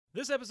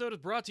This episode is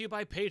brought to you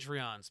by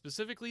Patreon,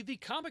 specifically the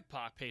Comic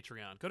Pop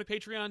Patreon. Go to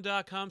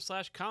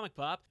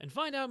patreon.com/comicpop and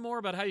find out more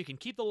about how you can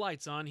keep the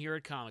lights on here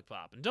at Comic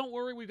Pop. And don't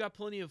worry, we've got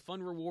plenty of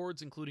fun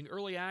rewards, including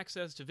early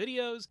access to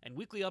videos and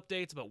weekly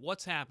updates about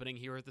what's happening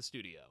here at the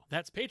studio.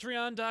 That's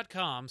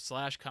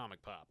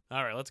patreon.com/comicpop.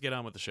 All right, let's get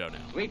on with the show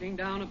now. Sweeping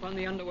down upon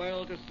the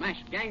underworld to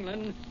smash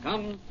gangland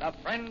comes the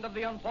friend of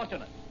the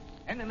unfortunate,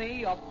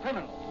 enemy of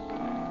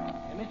criminals.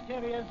 A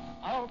mysterious,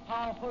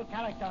 all-powerful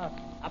character,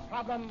 a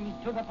problem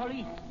to the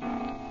police,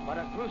 but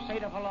a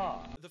crusader for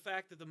law. The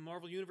fact that the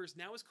Marvel Universe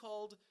now is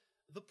called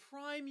the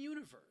Prime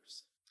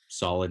Universe.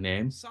 Solid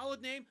name.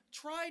 Solid name,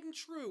 tried and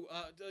true.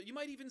 You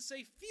might even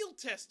say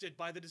field-tested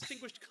by the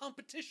distinguished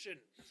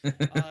competition.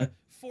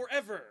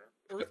 Forever.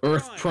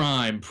 Earth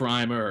Prime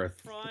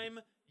Earth. Prime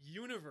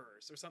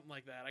Universe, or something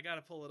like that. I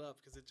gotta pull it up,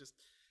 because it just...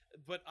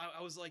 But I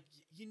was like,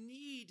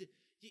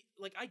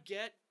 I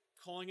get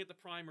calling it the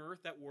Prime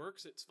Earth, that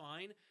works, it's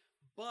fine,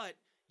 but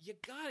you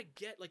gotta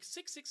get,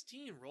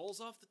 616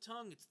 rolls off the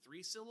tongue, it's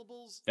 3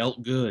 syllables.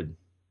 Felt good.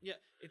 Yeah,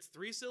 it's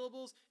 3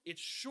 syllables,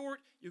 it's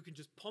short, you can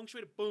just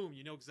punctuate it, boom,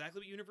 you know exactly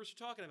what universe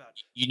you're talking about.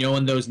 You know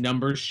when those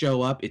numbers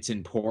show up, it's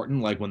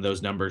important, like when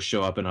those numbers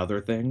show up in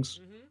other things.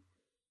 Mm-hmm.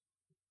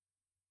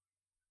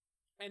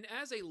 And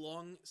as a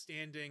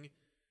long-standing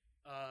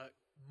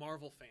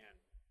Marvel fan,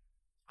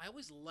 I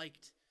always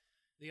liked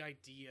the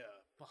idea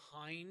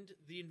behind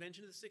the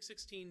invention of the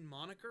 616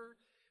 moniker,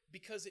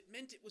 because it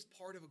meant it was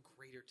part of a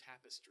greater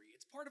tapestry.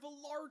 It's part of a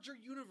larger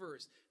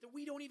universe that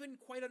we don't even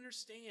quite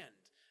understand.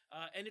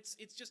 And it's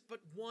just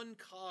but one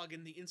cog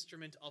in the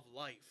instrument of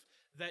life.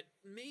 That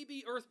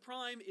maybe Earth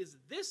Prime is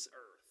this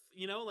Earth.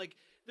 You know,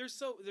 there's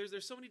so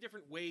many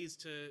different ways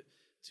to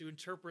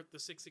interpret the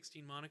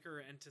 616 moniker,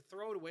 and to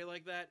throw it away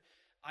like that,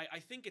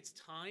 I think it's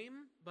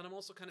time, but I'm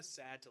also kind of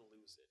sad to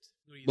lose it.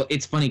 Well,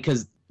 it's funny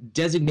because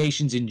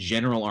designations in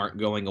general aren't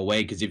going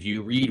away, because if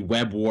you read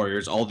Web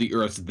Warriors, all the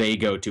Earths they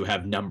go to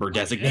have number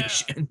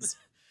designations.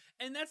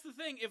 Yeah. And that's the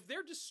thing, if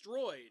they're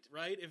destroyed,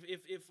 right?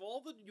 If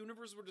all the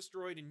universes were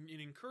destroyed in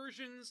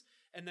incursions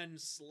and then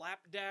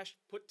slapdash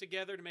put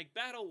together to make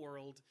Battle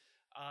World,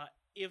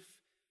 if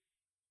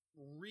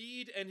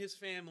Reed and his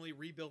family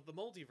rebuilt the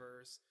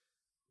multiverse,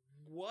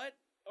 what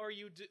are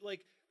you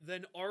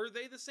then are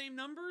they the same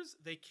numbers?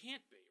 They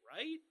can't be,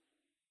 right?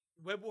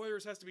 Web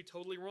Warriors has to be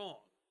totally wrong.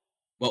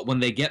 Well, when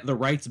they get the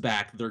rights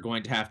back, they're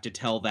going to have to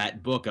tell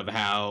that book of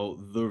how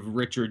the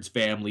Richards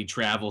family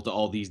traveled to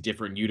all these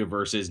different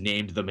universes,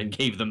 named them, and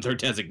gave them their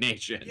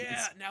designations.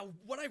 Yeah, now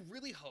what I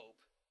really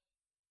hope,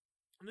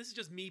 and this is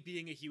just me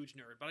being a huge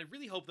nerd, but I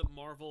really hope that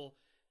Marvel,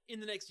 in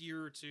the next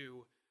year or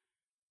two,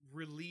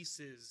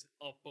 releases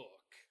a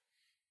book.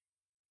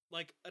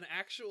 Like an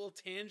actual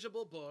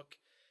tangible book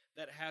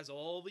that has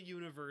all the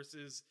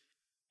universes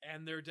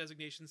and their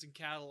designations and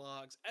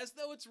catalogs, as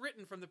though it's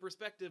written from the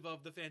perspective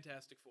of the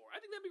Fantastic Four. I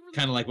think that'd be really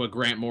kind of like what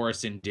Grant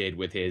Morrison did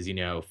with his,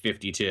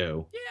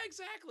 52. Yeah,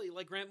 exactly.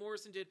 Like Grant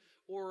Morrison did.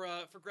 Or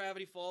for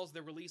Gravity Falls,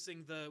 they're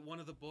releasing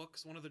one of the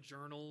books, one of the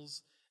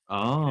journals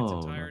in its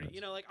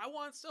entirety. I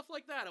want stuff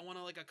like that. I want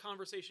a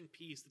conversation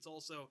piece that's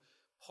also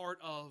part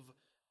of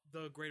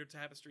the greater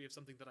tapestry of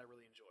something that I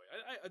really enjoy.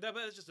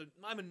 That's just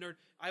I'm a nerd.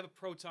 I have a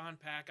proton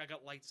pack. I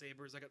got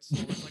lightsabers. I got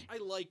swords. I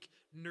like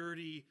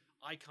nerdy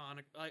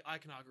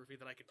iconography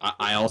that I could.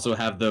 I also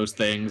have those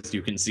things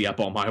you can see up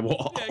on my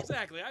wall. Yeah,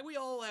 exactly. We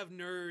all have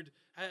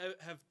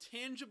have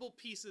tangible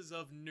pieces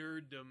of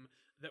nerddom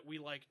that we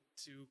like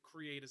to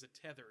create as a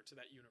tether to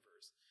that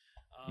universe.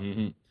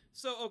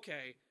 So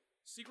okay,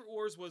 Secret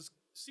Wars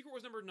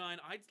number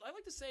 9. I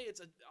like to say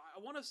I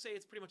want to say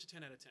it's pretty much a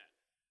 10 out of 10.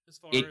 As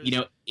far as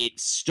it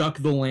stuck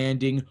the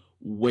landing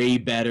way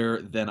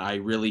better than I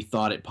really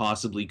thought it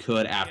possibly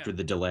could after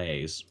the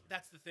delays.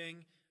 That's the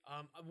thing.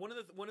 One of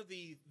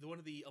the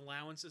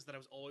allowances that I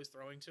was always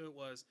throwing to it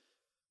was,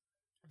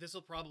 this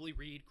will probably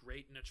read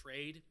great in a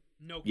trade,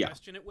 no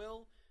question it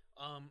will.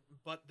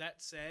 But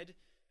that said,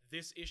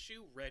 this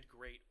issue read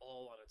great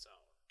all on its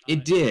own.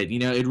 It did,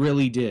 it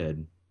really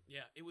did.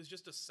 Yeah, it was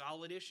just a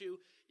solid issue.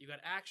 You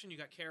got action, you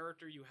got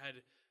character, you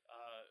had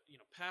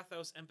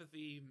pathos,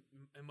 empathy,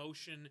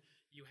 emotion.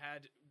 You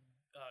had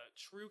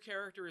true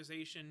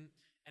characterization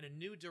and a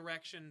new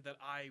direction that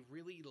I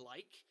really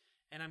like.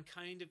 And I'm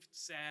kind of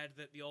sad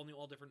that the All New,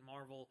 All Different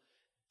Marvel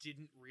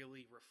didn't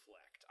really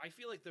reflect. I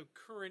feel like the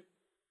current,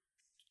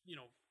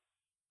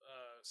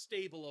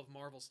 stable of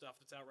Marvel stuff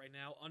that's out right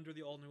now under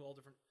the All New, All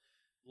Different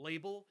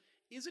label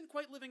isn't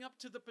quite living up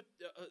to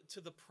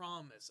the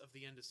promise of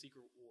the end of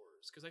Secret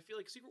Wars. Because I feel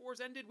like Secret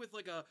Wars ended with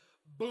a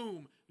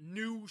boom,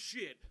 new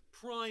shit,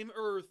 Prime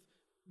Earth,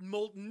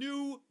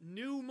 new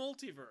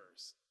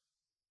multiverse.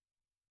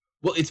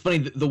 Well, it's funny,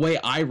 the way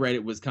I read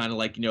it was kind of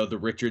like, the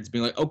Richards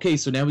being like, okay,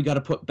 so now we got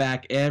to put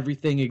back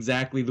everything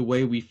exactly the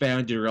way we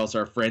found it, or else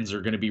our friends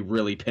are going to be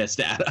really pissed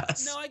at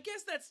us. No, I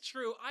guess that's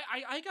true.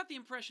 I got the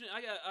impression,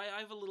 I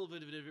have a little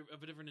bit of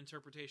a different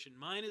interpretation.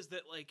 Mine is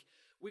that,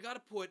 we got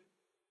to put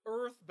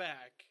Earth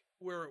back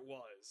where it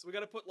was. We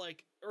got to put,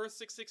 Earth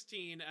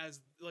 616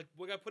 as,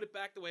 we got to put it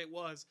back the way it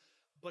was,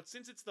 but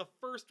since it's the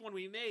first one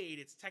we made,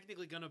 it's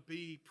technically going to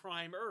be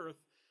Prime Earth,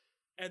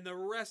 and the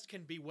rest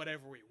can be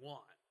whatever we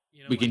want.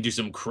 You know, We can do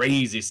some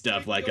crazy stuff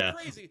we can like go a.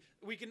 crazy.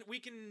 We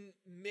can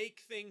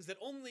make things that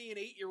only an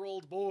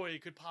 8-year-old boy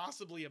could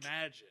possibly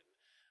imagine.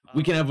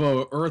 We can have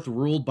a Earth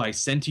ruled by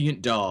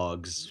sentient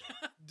dogs.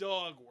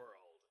 Dog World.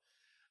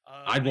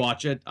 I'd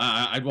watch it.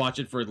 I'd watch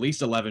it for at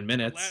least 11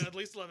 minutes. At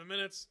least 11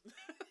 minutes.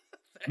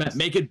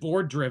 Make it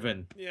board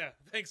driven. Yeah,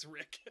 thanks,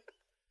 Rick.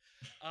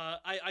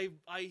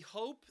 I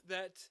hope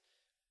that.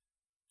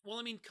 Well,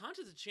 I mean,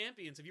 Contest of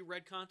Champions. Have you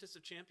read Contest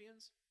of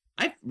Champions?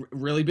 I've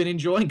really been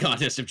enjoying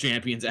Contest of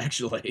Champions,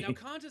 actually. Now,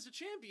 Contest of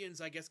Champions,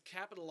 I guess,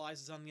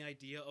 capitalizes on the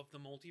idea of the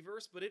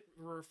multiverse, but it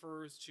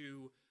refers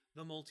to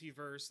the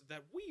multiverse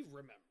that we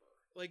remember.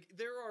 Like,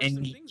 there are some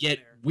And things yet,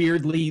 in there.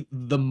 weirdly,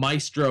 the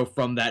maestro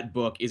from that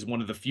book is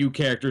one of the few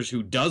characters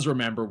who does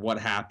remember what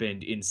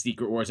happened in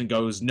Secret Wars and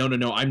goes, no,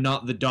 I'm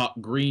not the Doc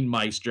Green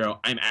maestro.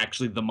 I'm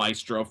actually the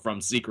maestro from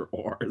Secret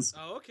Wars.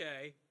 Oh,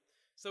 okay.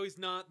 So he's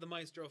not the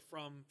maestro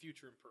from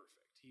Future Imperfect.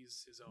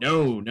 He's his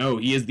own. No,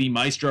 he is the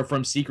maestro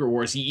from Secret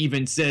Wars. He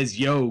even says,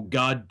 yo,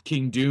 God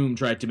King Doom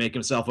tried to make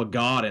himself a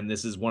god, and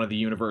this is one of the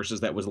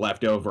universes that was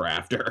left over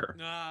after.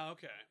 Ah,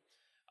 okay.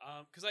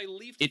 Because I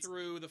leafed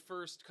through the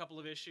first couple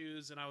of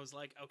issues, and I was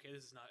like, okay,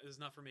 this is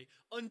not for me.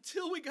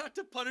 Until we got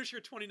to Punisher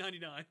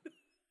 2099.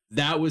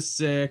 That was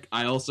sick.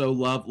 I also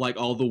love like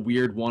all the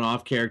weird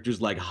one-off characters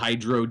like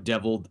Hydra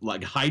Devil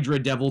Dinosaur.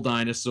 Hydra Devil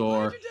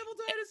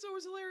Dinosaur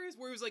was hilarious,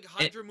 where he was like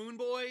Hydra Moon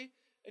Boy,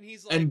 and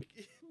he's like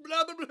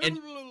blah blah blah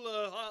blah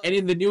blah. And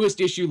in the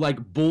newest issue, like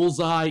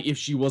Bullseye if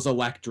she was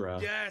Elektra.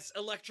 Yes,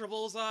 Elektra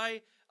Bullseye.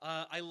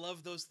 I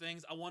love those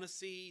things. I want to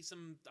see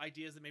some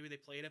ideas that maybe they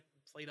played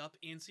up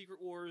in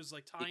Secret Wars,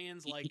 like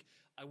tie-ins. Like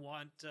I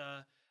want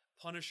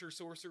Punisher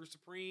Sorcerer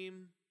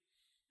Supreme.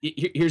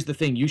 Here's the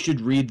thing: you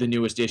should read the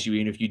newest issue,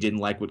 even if you didn't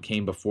like what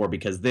came before,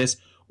 because this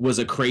was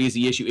a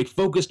crazy issue. It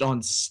focused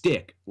on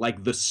Stick,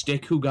 like the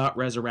Stick who got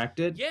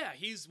resurrected. Yeah,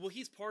 he's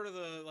part of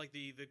the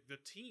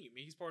team.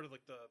 He's part of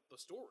like the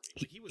story.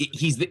 Like,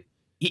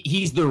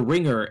 he's the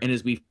ringer, and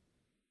as we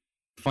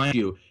find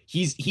you,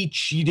 he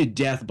cheated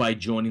death by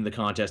joining the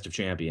Contest of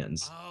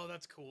Champions. Oh,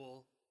 that's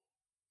cool.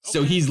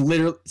 So Okay.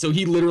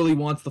 he literally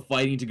wants the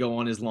fighting to go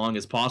on as long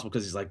as possible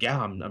because he's like, yeah,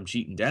 I'm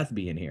cheating death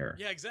being here.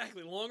 Yeah,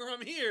 exactly. The longer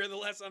I'm here, the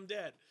less I'm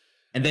dead.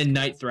 And then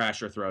Night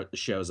Thrasher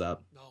shows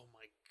up. Oh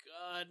my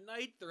god,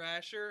 Night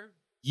Thrasher.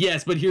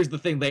 Yes, but here's the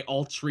thing: they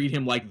all treat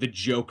him like the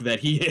joke that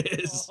he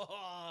is.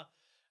 Oh,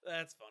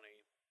 that's funny.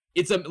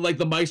 It's like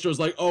the maestro's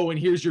like, oh, and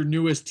here's your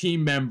newest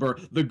team member,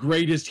 the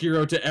greatest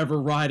hero to ever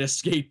ride a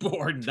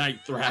skateboard, Night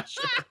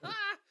Thrasher.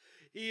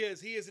 He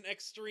is an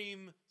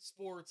extreme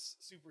sports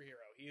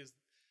superhero.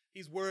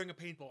 He's wearing a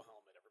paintball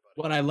helmet, everybody.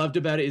 What I loved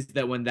about it is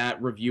that when that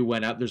review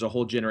went up, there's a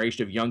whole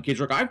generation of young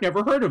kids like, I've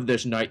never heard of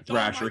this Night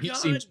Thrasher. Oh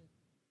my God.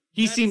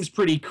 He seems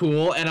pretty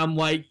cool, and I'm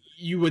like,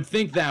 you would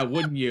think that,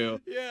 wouldn't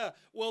you? Yeah,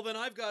 well then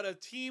I've got a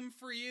team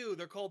for you.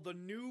 They're called the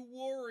New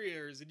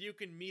Warriors, and you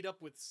can meet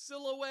up with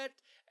Silhouette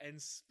and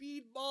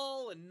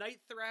Speedball and Night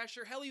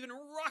Thrasher. Hell, even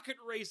Rocket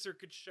Racer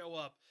could show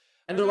up.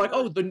 And they're like,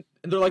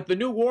 the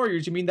New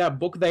Warriors. You mean that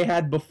book they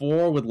had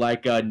before with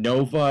like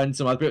Nova and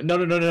some other people?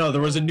 No.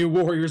 There was a New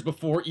Warriors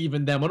before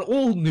even them, an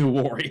old New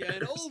Warriors. Yeah,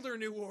 an older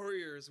New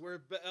Warriors.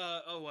 Where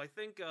I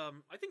think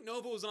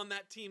Nova was on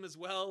that team as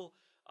well.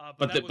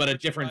 But a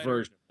different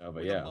version of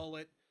Nova. Yeah.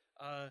 Mullet.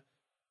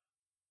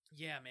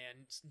 Yeah,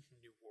 man,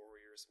 New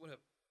Warriors. What a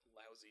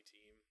lousy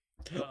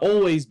team.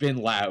 Always been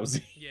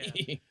lousy.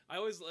 Yeah, I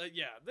always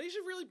they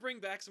should really bring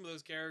back some of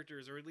those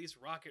characters, or at least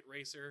Rocket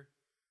Racer.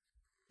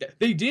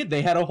 They did.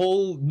 They had a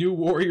whole New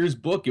Warriors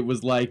book. It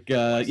was like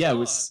it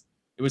was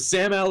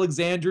Sam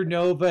Alexander,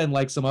 Nova, and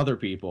like some other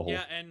people.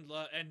 Yeah,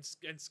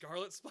 and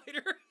Scarlet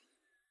Spider.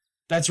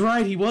 That's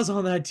right. He was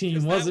on that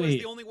team, wasn't he?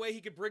 The only way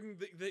he could bring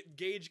that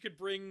Gage could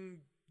bring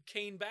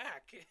Kane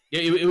back.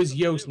 Yeah, it was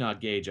Yost, not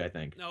Gage, I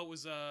think. No, it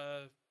was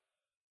the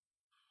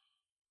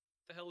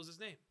hell was his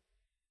name?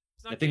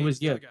 It's not I think it was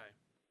the other guy.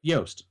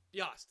 Yost.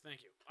 Yost,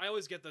 thank you. I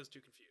always get those two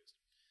confused.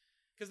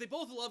 Because they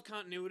both love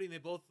continuity, and they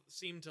both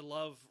seem to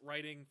love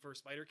writing for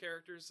Spider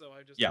characters, so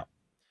I just... Yeah.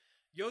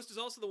 Yost is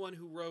also the one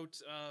who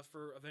wrote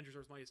for Avengers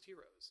Earth's Mightiest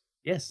Heroes.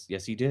 Yes,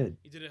 he did.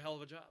 He did a hell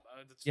of a job.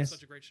 That's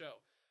such a great show.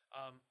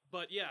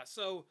 But yeah,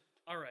 so...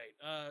 All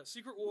right,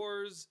 Secret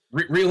Wars...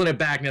 Reeling it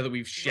back now that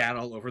we've shat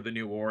all over the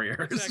New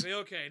Warriors. Exactly,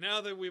 okay.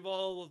 Now that we've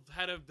all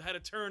had a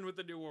turn with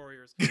the New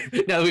Warriors.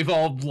 Now that we've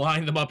all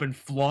lined them up and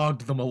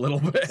flogged them a little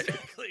bit.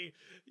 Exactly.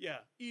 Yeah,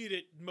 eat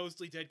it,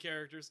 mostly dead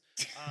characters.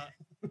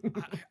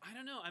 I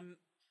don't know,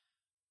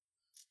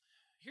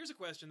 Here's a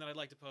question that I'd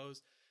like to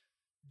pose.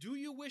 Do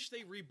you wish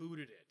they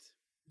rebooted it?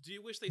 Do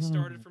you wish they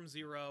started from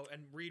zero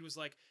and Reed was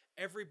like,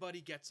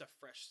 everybody gets a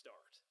fresh start?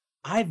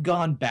 I've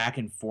gone back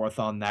and forth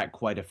on that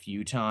quite a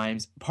few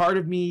times. Part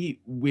of me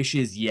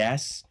wishes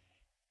yes,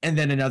 and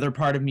then another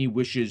part of me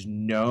wishes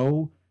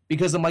no,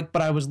 because I'm like,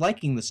 but I was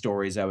liking the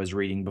stories I was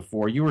reading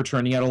before. You were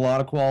turning out a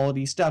lot of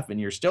quality stuff, and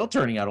you're still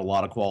turning out a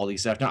lot of quality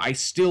stuff. Now, I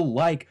still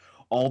like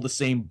all the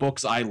same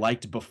books I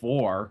liked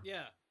before.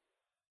 Yeah.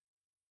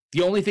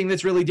 The only thing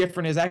that's really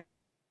different is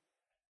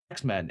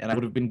X-Men, and I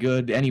would have been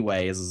good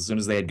anyway as soon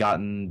as they had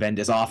gotten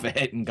Bendis off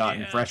it and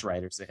gotten fresh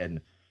writers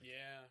in.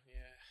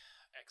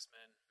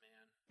 X-Men,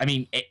 man. I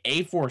mean,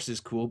 A-Force is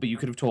cool, but you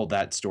could have told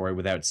that story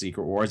without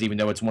Secret Wars, even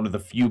though it's one of the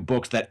few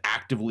books that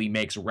actively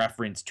makes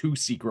reference to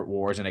Secret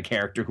Wars and a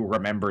character who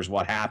remembers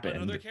what happened.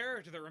 Another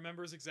character that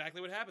remembers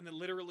exactly what happened, that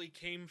literally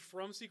came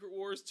from Secret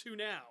Wars to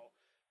now.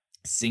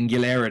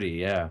 Singularity,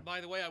 yeah.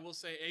 By the way, I will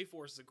say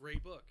A-Force is a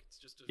great book. It's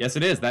just yes,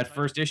 it is. That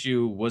first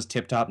issue was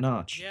tip-top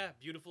notch. Yeah,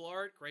 beautiful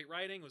art, great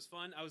writing. It was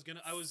fun. I was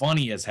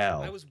funny as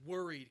hell. I was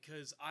worried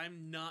because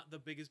I'm not the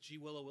biggest G.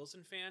 Willow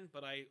Wilson fan,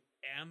 but I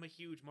am a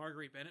huge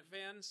Marguerite Bennett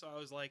fan. So I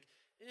was like,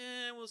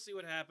 we'll see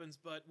what happens.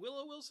 But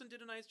Willow Wilson did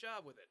a nice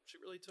job with it. She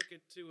really took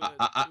it to.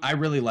 I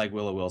really like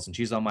Willow Wilson.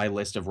 She's on my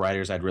list of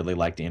writers I'd really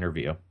like to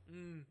interview.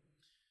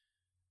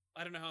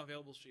 I don't know how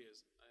available she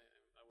is.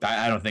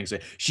 I don't think so.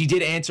 She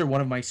did answer one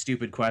of my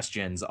stupid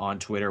questions on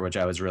Twitter, which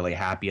I was really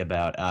happy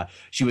about.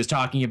 She was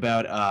talking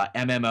about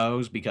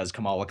MMOs because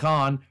Kamala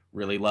Khan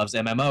really loves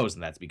MMOs,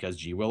 and that's because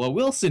G. Willow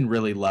Wilson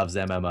really loves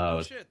MMOs.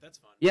 Oh shit, that's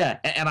fun. Yeah,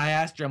 and I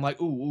asked her, I'm like,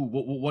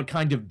 what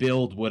kind of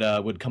build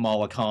would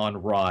Kamala Khan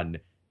run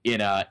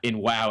in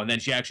WoW? And then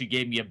she actually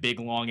gave me a big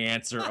long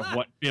answer of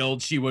what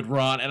build she would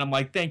run, and I'm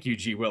like, thank you,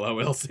 G. Willow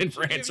Wilson,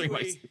 for answering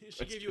my.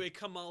 She gave you a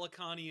Kamala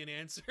Khanian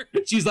answer.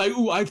 She's like,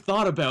 I've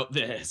thought about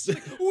this.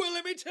 Like, well,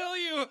 let me tell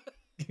you.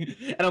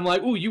 And I'm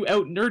like, you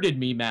out nerded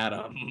me,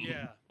 madam.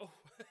 Yeah. Oh,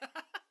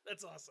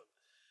 that's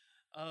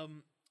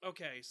awesome.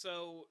 Okay,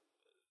 so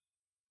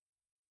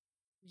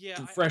yeah,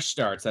 fresh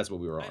starts. That's what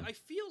we were on. I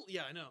feel,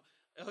 yeah, I know.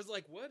 I was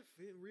like, what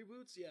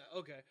reboots? Yeah,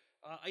 okay.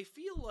 I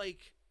feel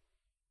like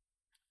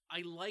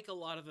I like a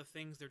lot of the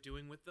things they're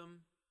doing with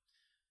them,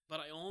 but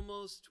I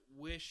almost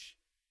wish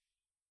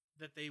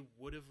that they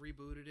would have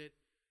rebooted it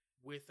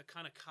with the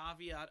kind of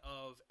caveat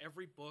of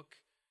every book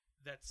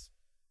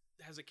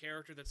has a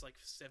character that's like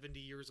 70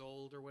 years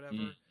old or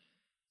whatever.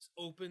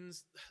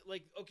 Opens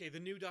like, okay, the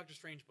new Doctor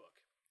Strange book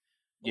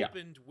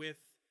opened with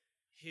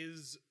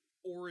his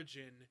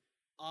origin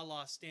a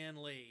la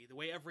Stan Lee, the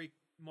way every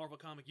Marvel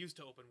comic used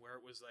to open, where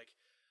it was like,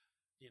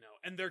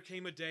 and there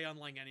came a day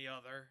unlike any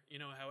other,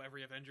 how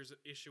every Avengers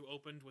issue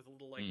opened with a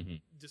little like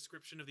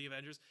description of the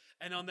Avengers,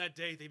 and on that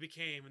day they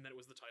became, and then it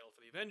was the title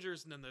for the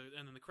Avengers, and then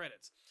the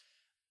credits.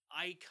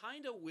 I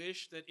kind of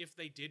wish that if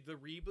they did the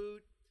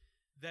reboot,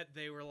 that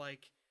they were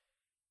like,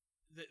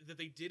 that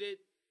they did it,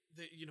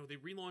 that they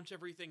relaunch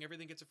everything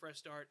gets a fresh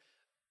start,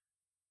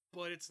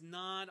 but it's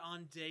not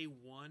on day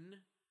one.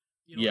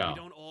 We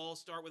don't all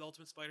start with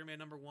Ultimate Spider-Man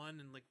 #1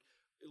 and like,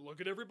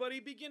 look at everybody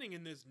beginning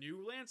in this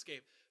new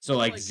landscape. So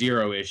like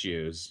 0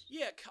 issues.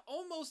 Yeah,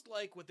 almost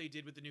like what they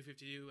did with the New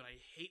 52, and I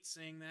hate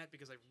saying that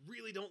because I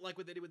really don't like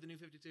what they did with the New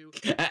 52.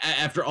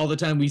 After all the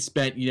time we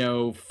spent,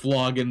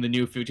 flogging the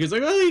New 52, it's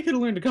like, you could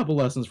have learned a couple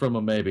lessons from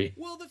them, maybe.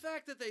 Well, the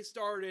fact that they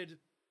started,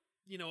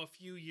 a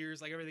few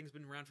years, like everything's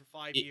been around for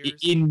 5 years.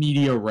 In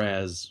media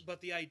res.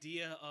 But the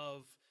idea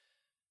of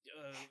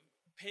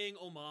paying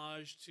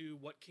homage to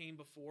what came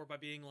before by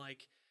being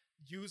like,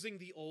 using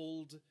the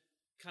old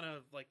kind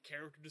of like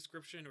character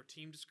description or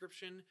team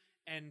description,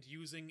 and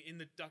using in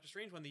the Doctor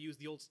Strange one, they used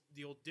the old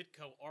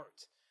Ditko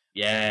art.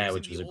 Yeah,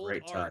 which was a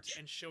great touch.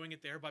 And showing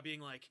it there by being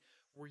like,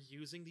 we're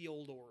using the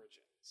old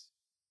origins.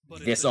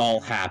 But this all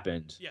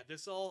happened. Yeah,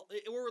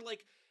 or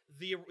like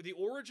the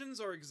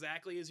origins are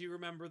exactly as you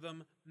remember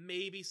them,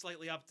 maybe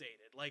slightly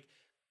updated. Like,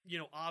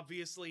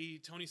 obviously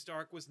Tony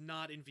Stark was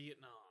not in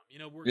Vietnam.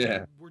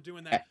 We're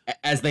doing that.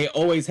 As they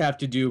always have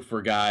to do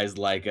for guys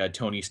like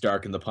Tony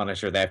Stark and the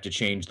Punisher. They have to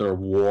change their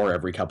war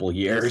every couple of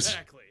years.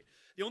 Exactly.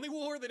 The only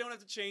war they don't have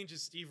to change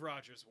is Steve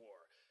Rogers' war.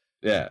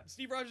 Yeah.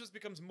 Steve Rogers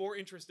becomes more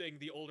interesting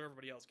the older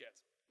everybody else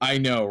gets. I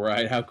know,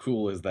 right? How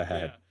cool is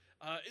that?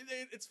 Yeah.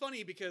 It's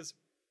funny because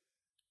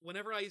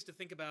whenever I used to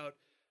think about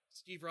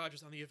Steve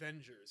Rogers on the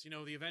Avengers,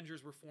 the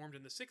Avengers were formed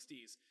in the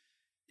 60s.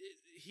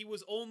 He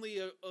was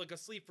only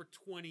asleep for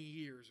 20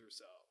 years or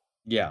so.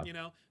 Yeah.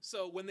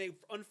 So when they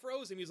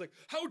unfroze him, he's like,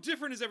 how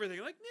different is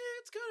everything? Like,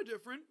 it's kind of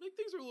different. Like,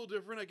 things are a little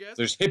different, I guess.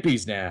 There's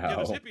hippies now. Yeah,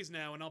 there's hippies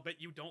now, and I'll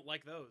bet you don't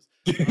like those.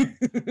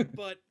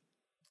 But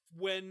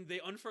when they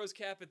unfroze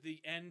Cap at the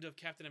end of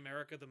Captain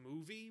America, the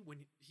movie,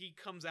 when he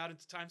comes out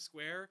into Times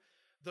Square,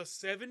 the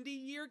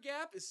 70-year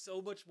gap is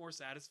so much more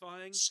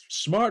satisfying.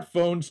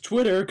 Smartphones,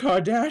 Twitter,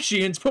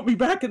 Kardashians, put me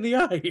back in the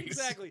ice.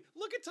 Exactly.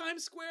 Look at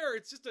Times Square.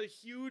 It's just a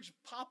huge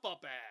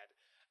pop-up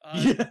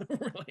ad. Yeah,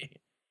 really.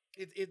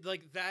 It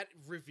like that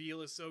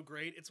reveal is so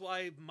great. It's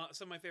why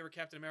some of my favorite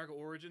Captain America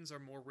origins are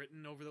more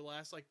written over the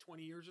last like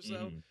 20 years or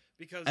so.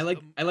 Because I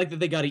like that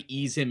they got to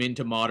ease him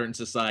into modern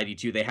society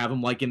too. They have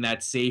him like in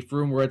that safe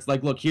room where it's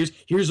like, look,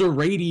 here's a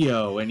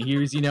radio and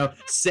here's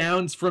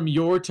sounds from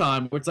your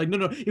time. Where it's like,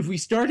 no, if we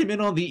start him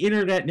in on the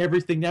internet and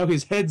everything, now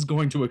his head's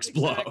going to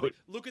explode. Exactly.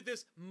 Look at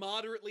this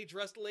moderately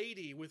dressed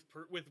lady with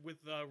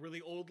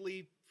really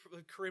oldly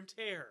crimped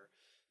hair.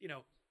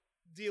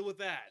 Deal with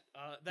that.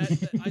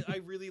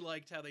 I really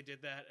liked how they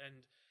did that, and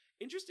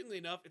interestingly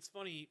enough, it's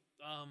funny.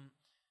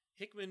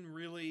 Hickman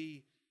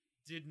really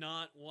did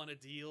not want to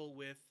deal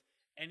with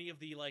any of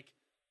the like.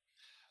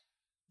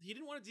 He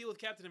didn't want to deal with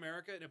Captain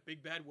America in a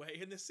big bad way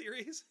in this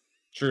series.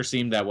 Sure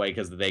seemed that way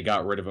because they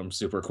got rid of him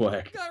super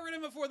quick. Got rid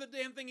of him before the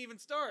damn thing even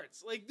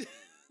starts. Like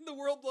the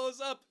world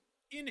blows up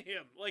in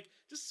him. Like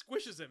just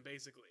squishes him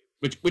basically.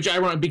 Which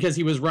ironic because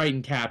he was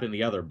writing Cap in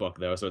the other book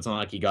though, so it's not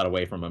like he got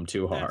away from him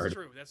too hard. That's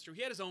true. That's true.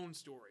 He had his own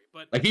story,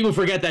 but like people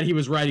forget that he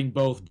was writing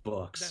both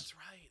books. That's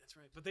right.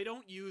 But they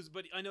don't use.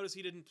 But I noticed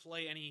he didn't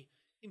play any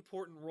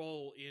important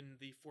role in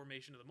the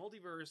formation of the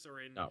multiverse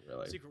or in Not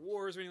really. Secret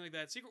Wars or anything like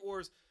that. Secret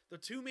Wars. The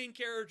two main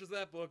characters of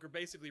that book are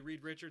basically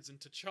Reed Richards and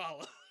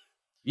T'Challa.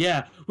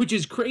 Yeah, which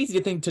is crazy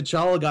to think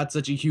T'Challa got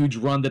such a huge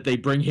run that they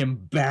bring him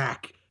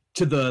back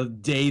to the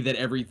day that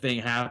everything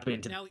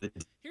happened. Now,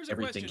 here's a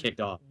everything question.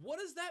 kicked off. What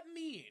does that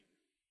mean?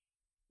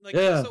 Like,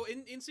 Yeah. so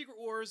in Secret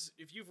Wars,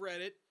 if you've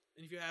read it,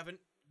 and if you haven't,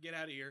 get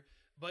out of here.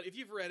 But if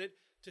you've read it,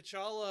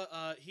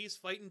 T'Challa, he's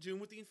fighting Doom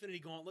with the Infinity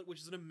Gauntlet,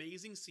 which is an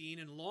amazing scene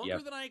and longer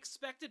Yep. than I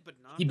expected, but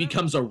not He that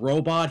becomes a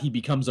robot. He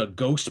becomes a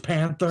Ghost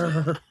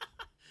Panther.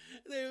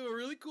 They have a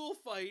really cool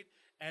fight,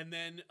 and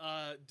then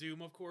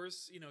Doom, of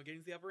course,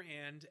 getting the upper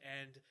hand,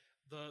 and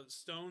the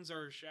stones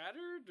are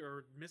shattered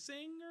or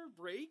missing or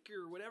break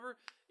or whatever.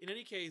 In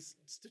any case,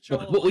 it's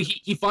T'Challa. Well,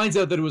 he finds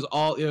out that it was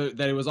all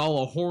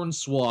a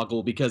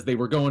hornswoggle because they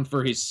were going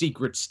for his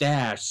secret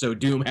stash. So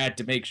Doom had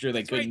to make sure they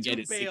That's couldn't right, get Doom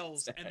his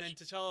bails, secret and then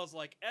stash. T'Challa's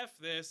like, "F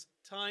this."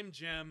 Time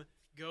gem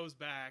goes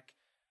back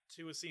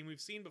to a scene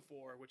we've seen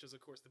before, which is, of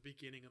course, the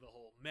beginning of the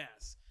whole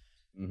mess.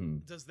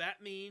 Mhm. Does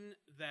that mean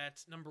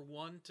that number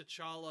one,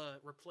 T'Challa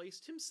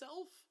replaced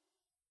himself?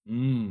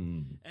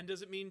 Mm. And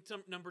does it mean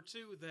number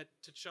two that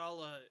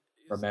T'Challa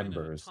is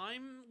Remembers. in a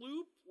time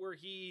loop where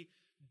he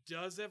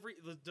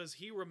does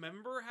he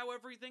remember how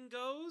everything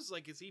goes?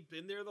 Like, has he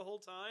been there the whole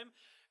time?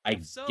 I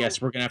If so, guess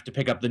we're gonna have to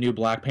pick up the new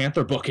Black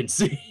Panther book and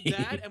see.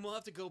 that, and we'll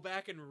have to go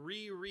back and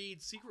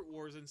reread Secret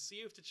Wars and see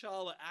if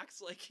T'Challa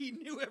acts like he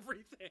knew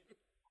everything.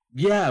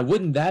 Yeah,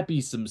 wouldn't that be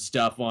some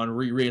stuff on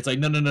reread? It's like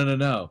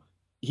no.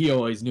 He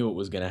always knew it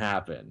was gonna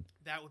happen.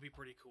 That would be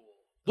pretty cool.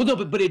 Well, no,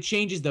 but it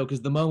changes though,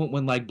 because the moment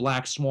when like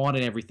Black Swan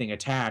and everything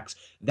attacks,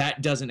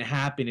 that doesn't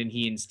happen, and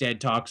he instead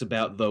talks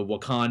about the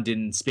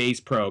Wakandan space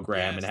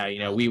program Yes,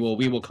 and how we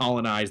will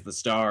colonize the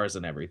stars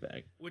and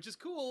everything. Which is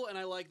cool, and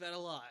I like that a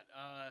lot.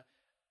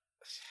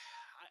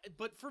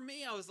 But for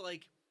me, I was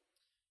like,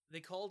 they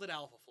called it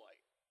Alpha Flight.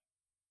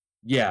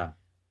 Yeah,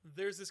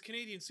 There's this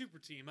Canadian super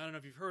team. I don't know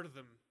if you've heard of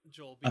them,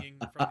 Joel, being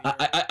from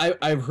the area.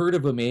 I've heard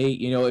of them.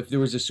 If there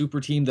was a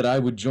super team that I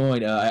would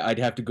join, I'd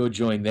have to go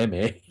join them.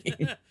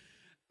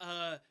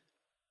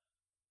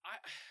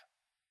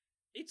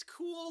 It's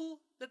cool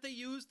that they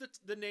use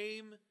the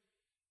name.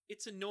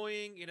 It's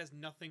annoying. It has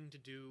nothing to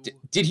do.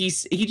 Did he?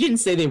 He didn't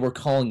say they were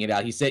calling it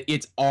out. He said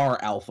it's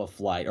our Alpha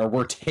Flight, or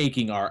we're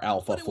taking our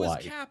Alpha But it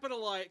Flight. was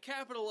capital I,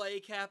 capital A,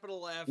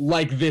 capital F.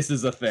 Like this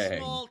is a thing.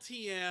 Small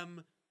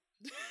TM.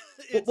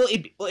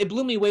 It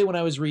blew me away when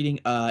I was reading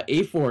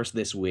A-Force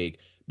this week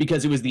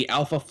because it was the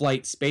Alpha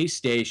Flight space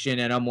station,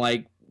 and I'm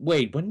like,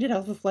 wait, when did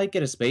Alpha Flight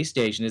get a space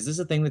station? Is this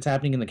a thing that's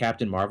happening in the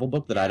Captain Marvel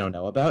book that I don't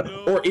know about?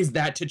 No. Or is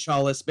that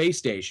T'Challa's space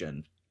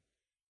station?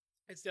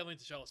 It's definitely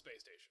T'Challa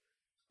Space Station.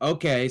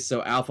 Okay,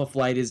 so Alpha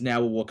Flight is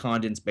now a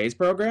Wakandan space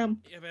program?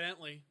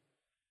 Evidently.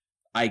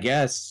 I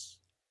guess.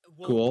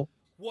 Well, Cool.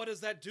 What does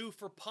that do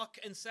for Puck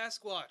and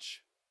Sasquatch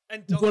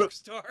and What-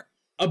 Darkstar?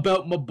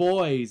 About my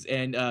boys,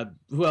 and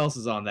who else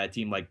is on that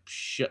team? Like,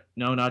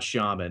 no, not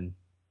Shaman.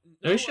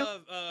 No, Is she-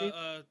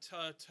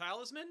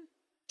 Talisman?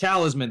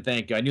 Talisman,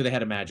 thank you. I knew they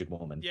had a magic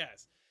woman.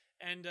 Yes.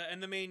 And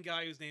the main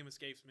guy whose name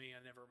escapes me,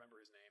 I never remember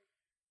his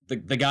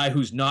name. The guy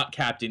who's not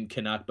Captain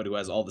Canuck, but who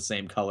has all the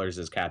same colors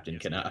as Captain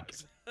Yes, Canuck.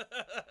 yes.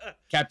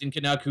 Captain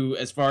Canuck, who,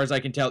 as far as I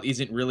can tell,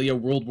 isn't really a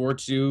World War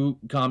II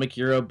comic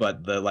hero,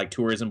 but the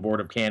Tourism Board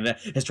of Canada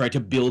has tried to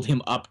build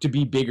him up to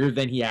be bigger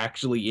than he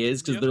actually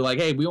is, because Yep. they're like,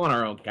 hey, we want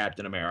our own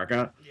Captain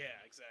America, Yeah,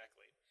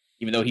 exactly.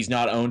 even though he's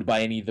not owned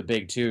by any of the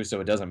big two, so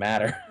it doesn't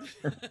matter.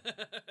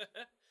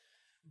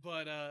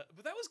 But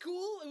that was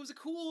cool. It was a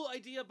cool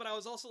idea, but I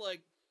was also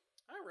like,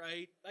 all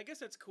right, I guess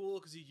that's cool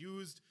because you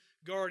used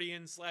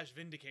Guardian /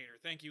 Vindicator.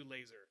 Thank you,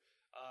 Laser.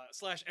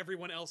 /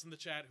 everyone else in the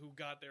chat who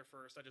got there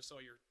first. I just saw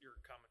your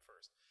comment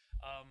first.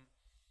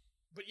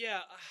 But yeah,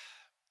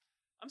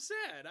 I'm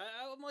sad.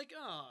 I'm like,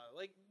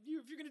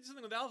 if you're gonna do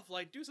something with Alpha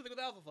Flight, do something with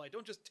Alpha Flight.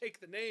 Don't just take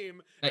the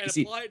name and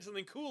See- apply it to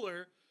something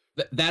cooler.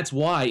 That's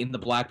why in the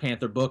Black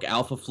Panther book,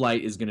 Alpha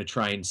Flight is going to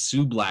try and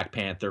sue Black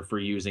Panther for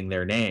using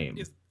their name.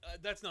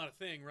 That's not a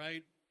thing,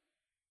 right?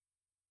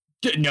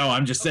 No,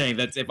 I'm just saying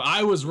that's if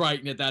I was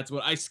writing it, that's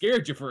what I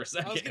scared you for a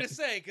second. I was gonna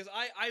say because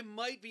I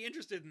might be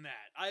interested in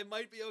that. I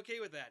might be okay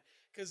with that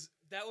because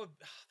that'd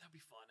be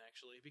fun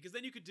actually. Because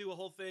then you could do a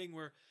whole thing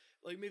where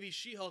like maybe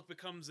She-Hulk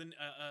becomes an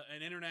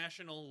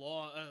international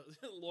law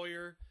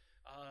lawyer,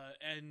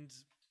 and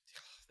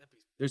that'd be.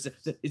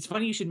 It's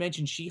funny you should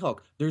mention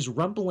She-Hulk. There's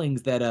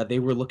rumblings that they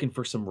were looking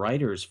for some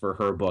writers for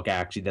her book,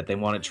 actually, that they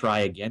want to try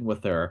again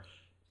with her.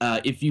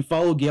 If you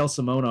follow Gail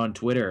Simone on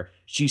Twitter,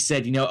 she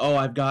said,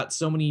 I've got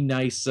so many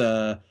nice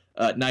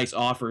nice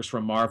offers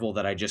from Marvel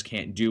that I just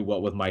can't do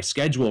what with my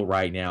schedule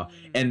right now.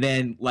 And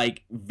then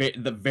like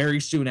the very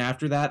soon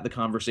after that, the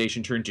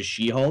conversation turned to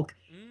She-Hulk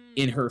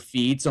in her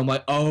feed. So I'm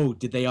like, oh,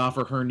 did they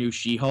offer her new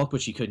She-Hulk,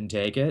 but she couldn't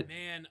take it?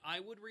 Man, I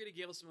would read a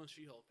Gail Simone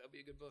She-Hulk. That'd be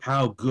a good book.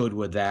 How good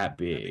would that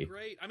be? That'd be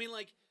great. I mean,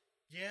 like,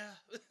 yeah.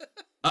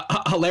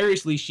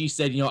 Hilariously, she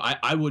said, you know,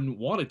 I wouldn't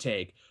want to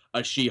take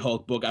a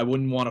She-Hulk book. I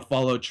wouldn't want to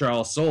follow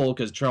Charles Soule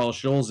because Charles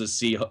Soule's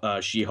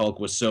She-Hulk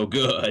was so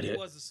good. It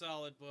was a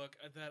solid book.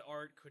 That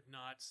art could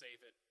not save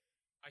it.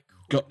 I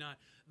could not.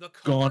 The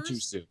covers, gone too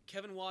soon.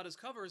 Kevin Wada's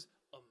covers,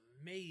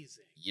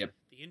 amazing. Yep.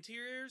 The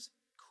interiors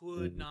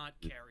could not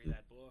carry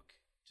that book.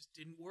 Just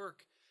didn't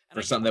work. And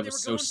For something that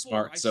was so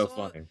smart, so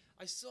funny.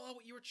 I saw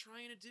what you were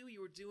trying to do.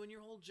 You were doing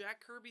your whole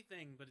Jack Kirby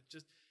thing, but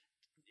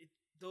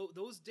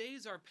those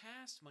days are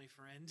past, my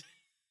friend.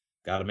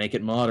 Gotta make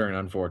it modern,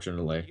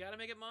 unfortunately. You gotta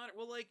make it modern.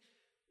 Well, like,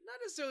 not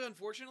necessarily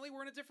unfortunately.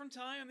 We're in a different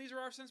time. These are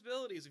our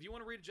sensibilities. If you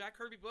want to read a Jack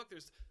Kirby book,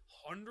 there's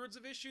hundreds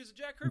of issues of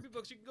Jack Kirby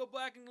books you can go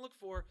back and look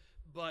for.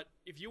 But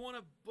if you want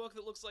a book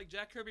that looks like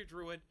Jack Kirby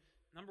drew it,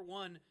 number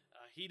one,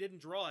 he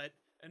didn't draw it.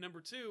 And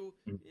number two,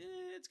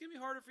 it's going to be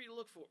harder for you to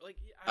look for. Like,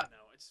 I don't know.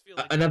 I just feel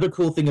like... Another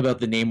cool thing about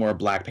the Namor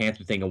Black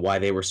Panther thing and why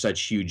they were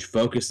such huge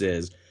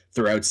focuses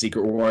throughout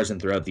Secret Wars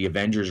and throughout the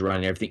Avengers run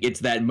and everything, it's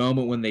that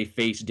moment when they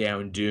face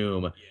down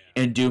Doom. Yeah.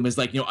 And Doom is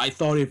like, you know, I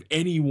thought if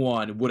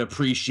anyone would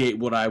appreciate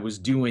what I was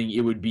doing, it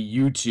would be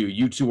you two.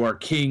 You two are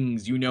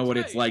kings. You know what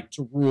it's like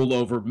to rule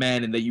over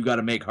men and that you got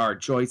to make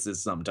hard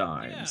choices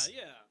sometimes.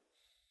 Yeah.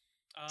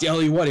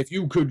 Tell you what, if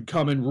you could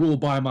come and rule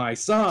by my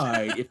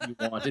side if you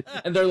wanted.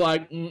 And they're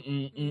like,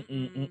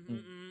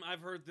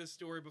 I've heard this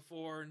story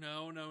before.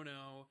 No.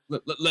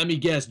 Let me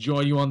guess,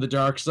 join you on the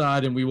dark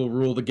side and we will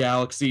rule the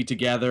galaxy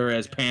together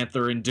as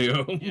Panther and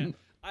Doom. Yeah.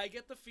 I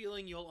get the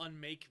feeling you'll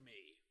unmake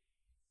me.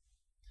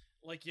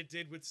 Like you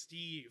did with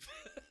Steve.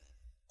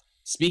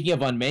 Speaking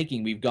of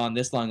unmaking, we've gone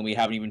this long and we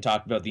haven't even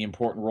talked about the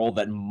important role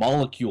that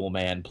Molecule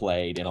Man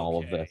played in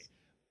all of this.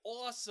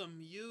 Awesome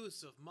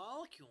use of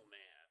Molecule Man.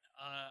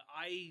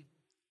 I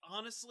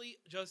honestly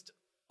just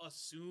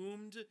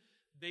assumed,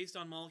 based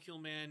on Molecule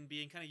Man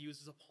being kind of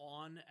used as a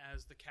pawn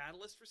as the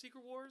catalyst for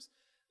Secret Wars,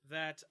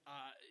 that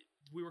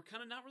we were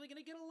kind of not really going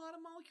to get a lot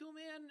of Molecule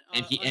Man.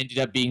 And he ended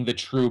up being the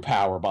true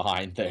power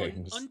behind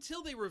things.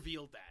 Until they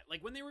revealed that.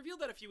 Like, when they revealed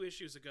that a few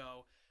issues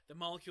ago, that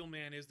Molecule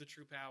Man is the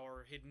true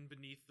power hidden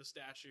beneath the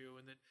statue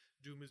and that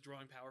Doom is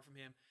drawing power from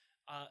him,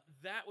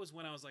 that was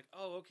when I was like,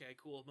 oh, okay,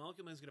 cool.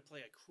 Molecule Man is going to play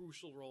a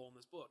crucial role in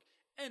this book.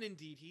 And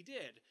indeed he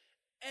did.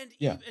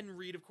 And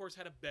Reed, of course,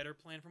 had a better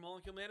plan for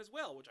Molecule Man as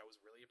well, which I was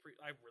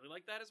I really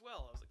liked that as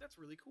well. I was like, that's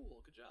really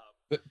cool. Good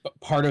job. But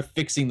part of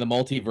fixing the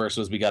multiverse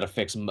was we got to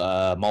fix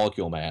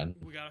Molecule Man.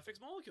 We got to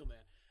fix Molecule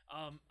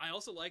Man. I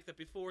also like that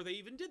before they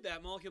even did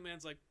that, Molecule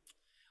Man's like,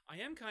 I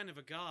am kind of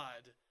a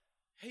god.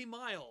 Hey,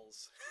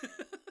 Miles.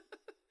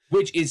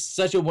 Which is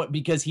such a one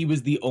because he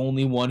was the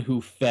only one who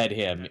fed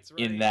him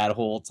in that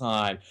whole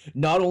time.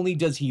 Not only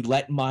does he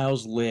let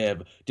Miles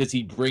live, does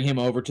he bring him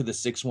over to the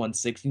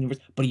 616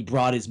 universe, but he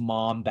brought his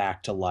mom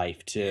back to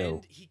life too.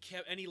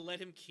 And he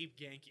let him keep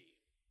Genki.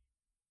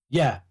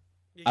 Yeah.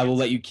 I will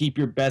let you keep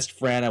your best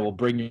friend. I will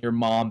bring your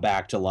mom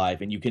back to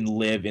life, and you can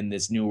live in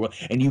this new world,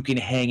 and you can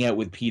hang out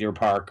with Peter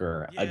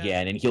Parker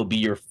again, and he'll be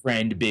your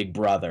friend, big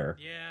brother.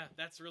 Yeah,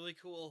 that's really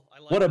cool. I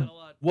like that a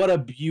lot. What a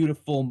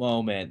beautiful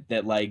moment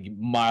that like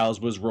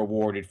Miles was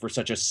rewarded for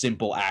such a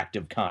simple act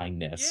of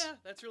kindness. Yeah,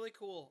 that's really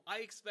cool.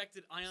 I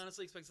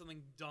honestly expected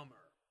something dumber.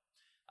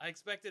 I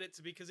expected it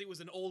to be because it was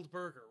an old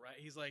burger, right?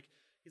 He's like,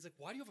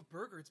 why do you have a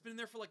burger? It's been in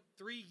there for like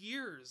 3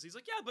 years. He's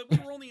like, yeah, but we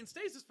were only in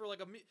stasis for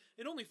like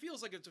it only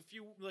feels like it's a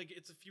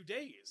few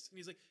days. And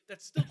he's like,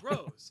 that's still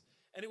gross.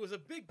 And it was a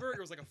big burger.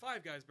 It was like a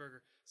Five Guys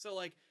burger. So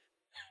like,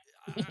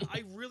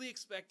 I really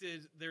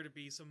expected there to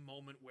be some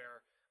moment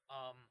where,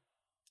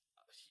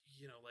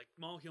 like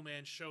Molecule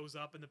Man shows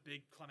up in the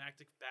big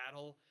climactic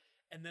battle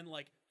and then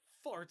like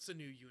farts a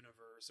new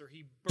universe or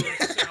he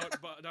bursts out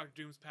Dr.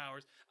 Doom's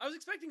powers. I was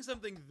expecting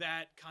something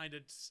that kind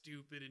of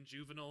stupid and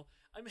juvenile.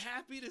 I'm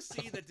happy to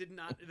see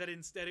that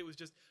instead it was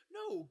just,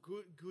 no,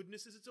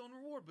 goodness is its own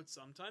reward, but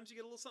sometimes you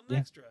get a little something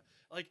extra.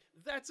 Like,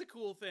 that's a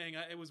cool thing.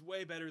 It was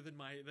way better than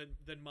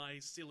my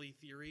silly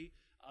theory.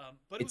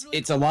 But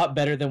it's a lot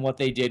better than what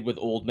they did with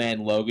Old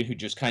Man Logan, who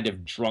just kind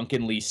of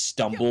drunkenly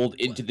stumbled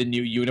into the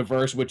new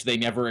universe, which they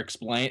never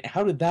explained.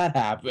 How did that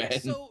happen?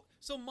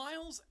 So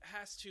Miles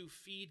has to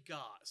feed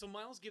God. So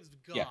Miles gives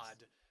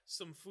God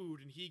some food,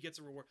 and he gets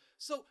a reward.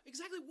 So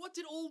exactly what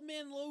did Old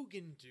Man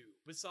Logan do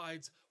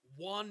besides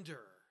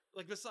wander?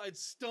 Like, besides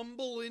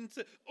stumble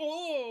into,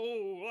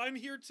 oh, I'm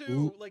here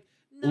too. Like,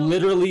 no.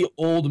 Literally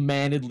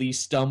old-manedly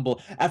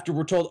stumble after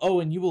we're told, oh,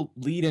 and you will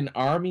lead an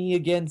army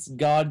against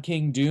God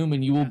King Doom,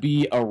 and you will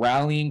be a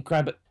rallying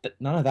cry. But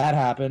none of that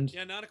happened.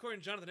 Yeah, not according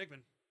to Jonathan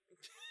Hickman.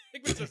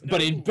 Hickman says no.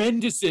 But in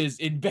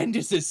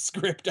Bendis's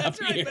script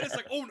That's up right. here. Bendis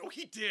like, oh no,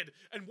 he did.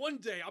 And one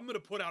day I'm gonna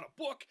put out a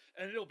book,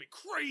 and it'll be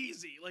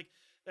crazy. Like,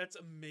 that's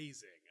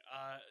amazing.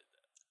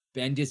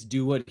 Bendis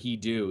do what he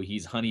do.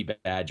 He's Honey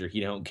Badger. He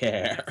don't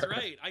care. That's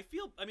right.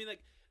 I mean,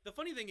 like, the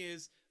funny thing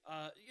is,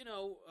 I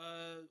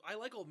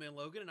like Old Man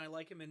Logan, and I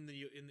like him in the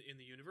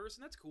universe,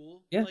 and that's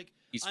cool. Yeah, like,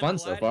 he's I'm fun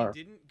so glad far.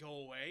 He didn't go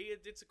away.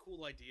 It's a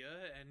cool idea,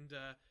 and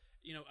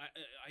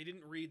I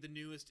didn't read the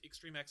newest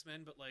Extreme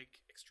X-Men, but like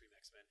Extreme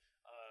X-Men,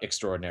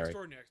 Extraordinary.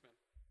 X-Men,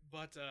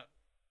 but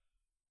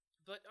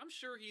I'm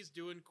sure he's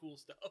doing cool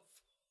stuff.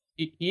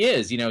 He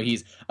is,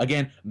 he's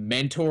again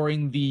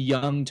mentoring the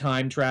young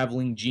time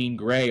traveling Jean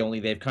Grey, only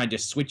they've kind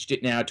of switched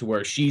it now to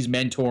where she's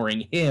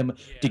mentoring him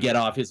to get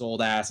off his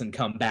old ass and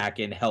come back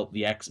and help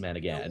the X-Men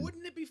again. Now,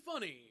 wouldn't it be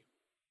funny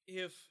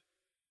if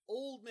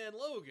Old Man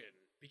Logan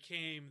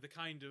became the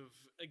kind of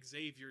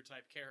Xavier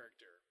type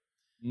character?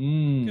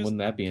 Wouldn't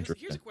that be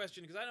interesting? Here's a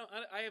question, because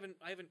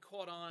I haven't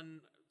caught on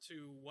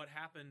to what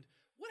happened.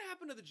 What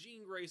happened to the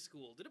Jean Grey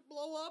school? Did it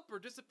blow up or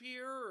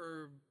disappear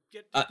or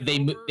get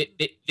taken over?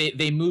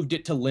 They moved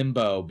it to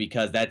Limbo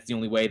because that's the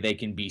only way they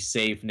can be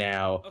safe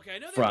now. Okay,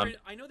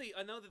 I know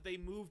that they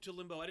moved to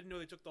Limbo. I didn't know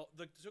they took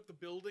the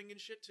building and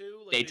shit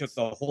too. They took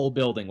the whole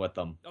building with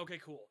them. Okay,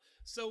 cool.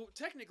 So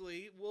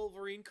technically,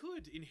 Wolverine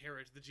could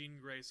inherit the Jean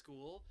Grey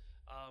school.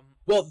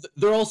 Well,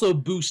 they're also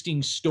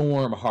boosting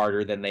Storm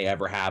harder than they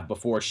ever have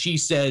before. She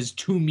says,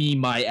 "To me,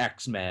 my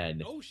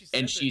X-Men,"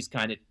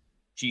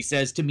 She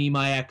says, "To me,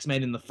 my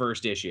X-Men" in the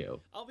first issue.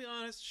 I'll be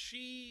honest,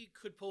 she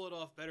could pull it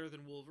off better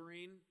than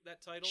Wolverine,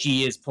 that title.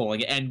 She is pulling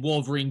it, and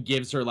Wolverine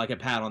gives her like a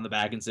pat on the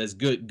back and says,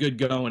 good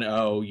going,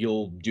 oh,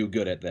 you'll do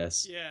good at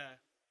this. Yeah.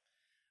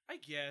 I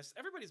guess.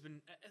 Everybody's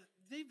been...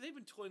 They've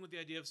been toying with the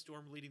idea of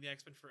Storm leading the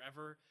X-Men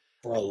forever.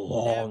 For a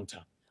long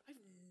time. I've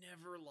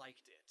never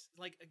liked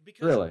it.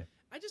 Because... Really?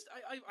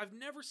 I've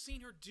never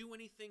seen her do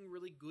anything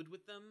really good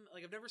with them.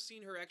 I've never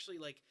seen her actually,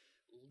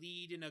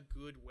 lead in a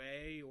good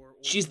way or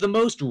she's the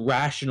most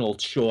rational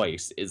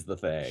choice is the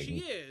thing. She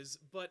is,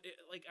 but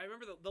I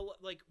remember the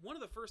one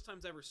of the first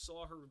times I ever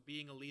saw her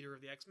being a leader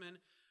of the X-Men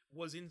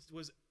was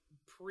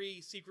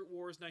pre Secret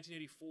Wars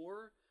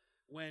 1984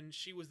 when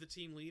she was the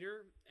team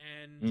leader,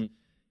 and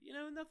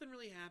nothing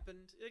really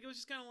happened. It was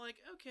just kind of like,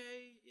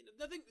 okay,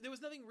 there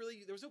was no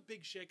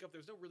big shakeup, there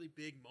was no really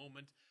big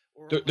moment.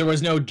 There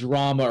was no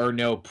drama or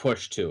no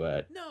push to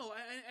it. No,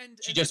 and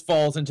she just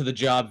falls into the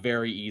job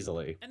very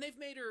easily. And they've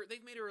made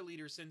her a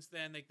leader since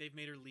then. They've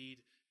made her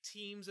lead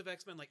teams of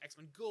X-Men, like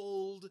X-Men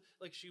Gold.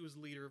 Like she was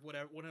leader of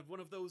one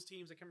of those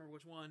teams. I can't remember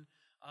which one.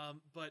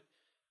 But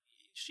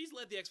she's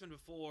led the X-Men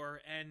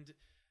before, and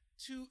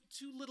to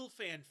little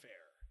fanfare.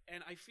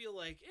 And I feel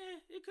like,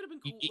 it could have been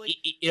cool.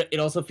 It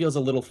also feels a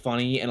little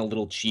funny and a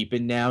little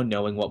cheapened now,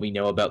 knowing what we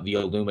know about the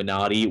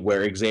Illuminati,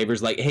 where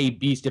Xavier's like, "Hey,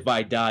 Beast, if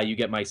I die, you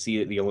get my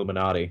seat at the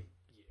Illuminati."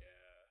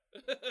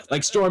 Yeah.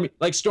 like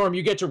Storm,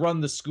 you get to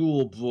run the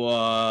school,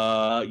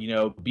 but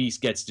Beast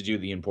gets to do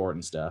the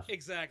important stuff.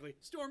 Exactly.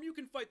 Storm, you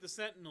can fight the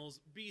Sentinels.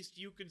 Beast,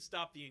 you can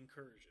stop the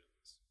incursions.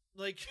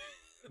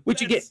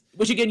 Which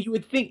again, you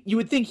would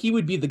think he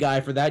would be the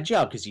guy for that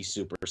job because he's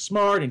super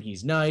smart and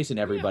he's nice and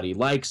everybody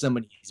likes him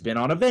and he's been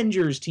on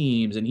Avengers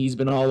teams and he's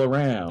been all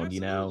around.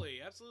 Absolutely.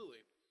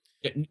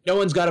 No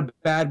one's got a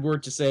bad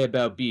word to say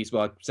about Beast,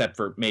 well, except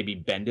for maybe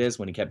Bendis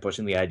when he kept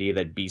pushing the idea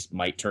that Beast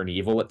might turn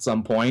evil at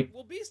some point.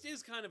 Well, Beast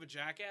is kind of a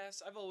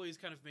jackass. I've always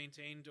kind of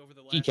maintained over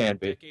the last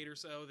decade or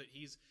so that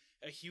he's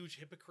a huge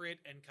hypocrite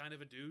and kind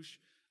of a douche.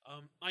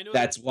 I know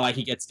that's why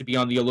he gets to be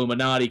on the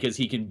Illuminati, because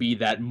he can be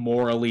that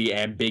morally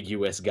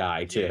ambiguous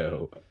guy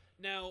too. Yeah.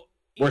 Now,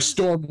 where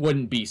Storm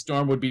wouldn't be.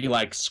 Storm would be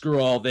like, "Screw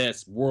all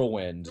this,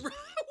 whirlwind." Whirlwind.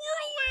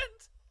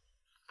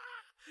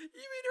 You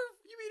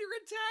mean her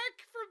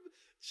attack from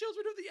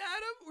Children of the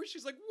Atom, where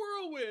she's like,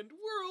 "Whirlwind,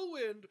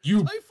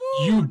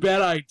 Typhoon." You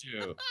bet I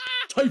do.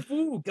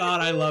 Typhoon. God,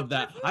 I love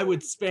that. Typhoon. I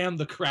would spam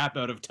the crap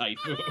out of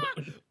Typhoon.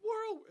 Whirlwind.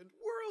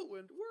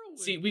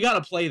 See, we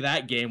gotta play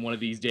that game one of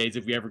these days.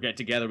 If we ever get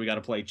together, we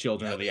gotta play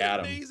Children of the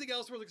Atom. Amazing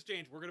Elseworlds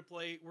Exchange. We're gonna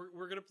play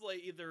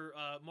either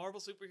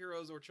Marvel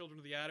superheroes or Children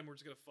of the Atom. We're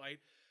just gonna fight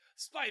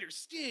Spider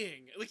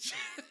Sting.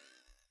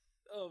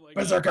 Oh my god.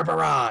 Berserker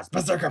Barrage.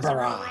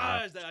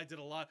 I did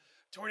a lot.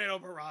 Tornado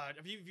Barrage.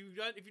 If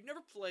you've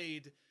never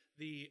played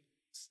the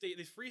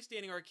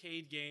freestanding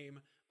arcade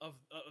game of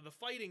the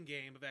fighting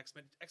game of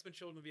X-Men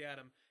Children of the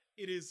Atom,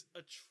 it is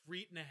a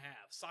treat and a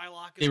half.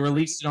 Psylocke is They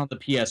released it on the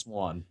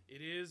PS1.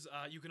 It is.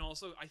 You can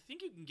also, I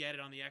think you can get it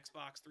on the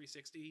Xbox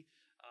 360.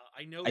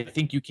 I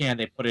think you can.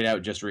 They put it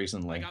out just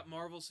recently. I got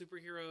Marvel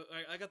superhero.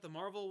 I got the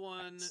Marvel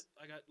one.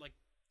 I got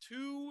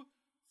 2,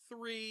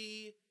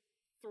 3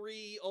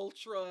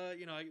 Ultra.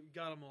 I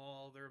got them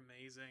all. They're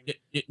amazing.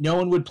 No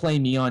one would play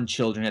me on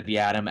Children of the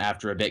Atom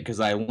after a bit,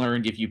 because I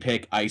learned if you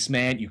pick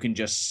Iceman, you can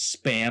just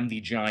spam the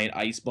giant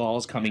ice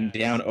balls coming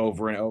down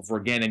over and over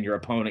again, and your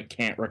opponent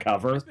can't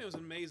recover. Iceman was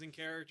an amazing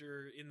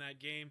character in that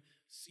game.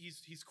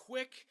 He's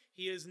quick.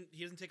 He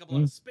doesn't take up a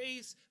lot of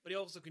space, but he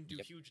also can do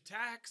huge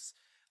attacks.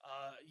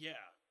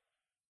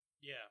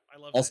 Yeah, I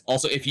love that.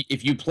 Also,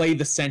 if you play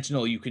the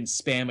Sentinel, you can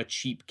spam a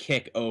cheap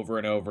kick over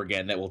and over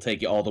again that will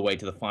take you all the way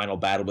to the final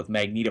battle with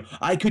Magneto.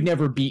 I could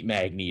never beat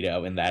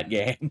Magneto in that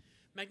game.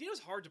 Magneto's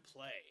hard to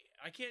play.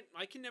 I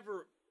can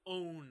never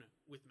own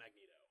with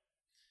Magneto.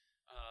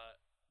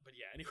 But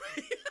yeah,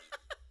 anyway.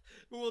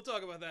 we'll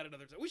talk about that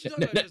another time. We should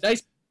talk about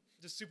Nice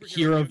just superhero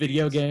hero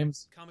video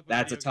games. comic book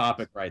That's a video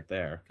topic games. right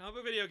there. Comic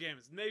book video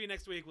games. Maybe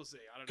next week we'll see.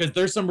 I don't know. Because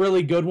there's some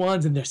really good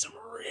ones and there's some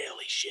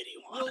really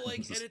shitty ones. Well,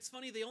 like, and it's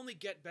funny, they only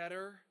get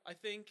better, I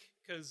think,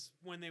 because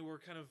when they were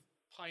kind of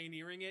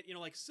pioneering it,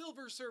 like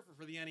Silver Surfer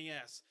for the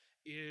NES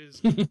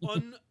is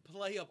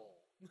unplayable.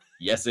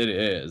 Yes, it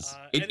is.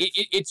 And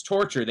It's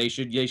torture. They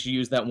should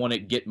use that one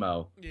at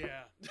Gitmo.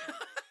 Yeah.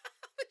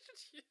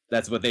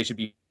 That's what they should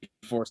be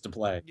forced to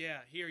play. Yeah,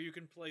 here, you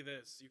can play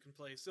this. You can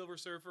play Silver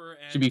Surfer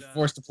and... Should be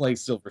forced to play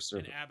Silver and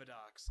Surfer.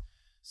 Abadox.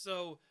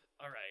 So,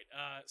 alright,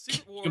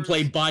 Secret Wars... You can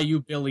play Bayou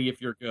Billy if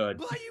you're good.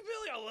 Bayou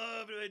Billy! I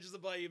love Adventures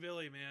of Bayou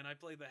Billy, man. I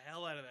played the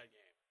hell out of that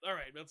game.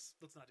 Alright, let's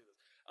not do this.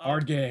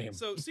 Hard game.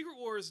 So Secret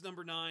Wars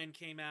number 9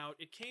 came out.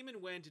 It came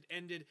and went. It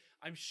ended.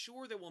 I'm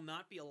sure there will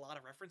not be a lot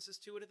of references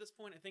to it at this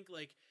point. I think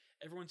like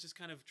everyone's just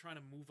kind of trying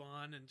to move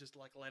on and just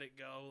like let it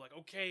go. Like,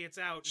 okay, it's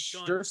out. It's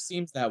Sure done.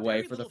 seems that way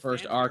Very for the little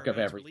first fanfare arc of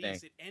about its everything.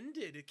 release. It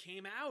ended. It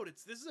came out.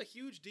 This is a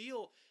huge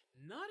deal.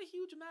 Not a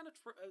huge amount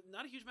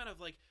of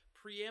like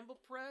preamble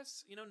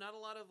press. Not a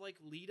lot of like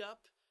lead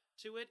up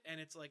to it. And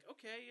it's like,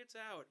 okay, it's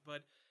out.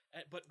 But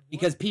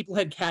Because people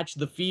had catch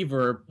the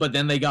fever, but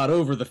then they got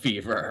over the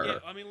fever. yeah,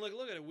 I mean, look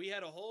at it. We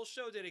had a whole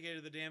show dedicated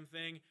to the damn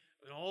thing,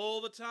 and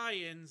all the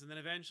tie-ins, and then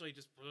eventually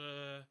just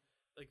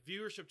like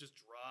viewership just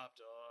dropped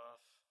off.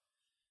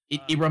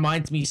 It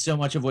reminds me so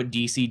much of what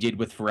DC did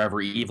with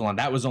Forever Evil, and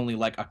that was only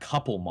like a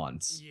couple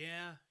months.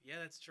 Yeah,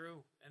 that's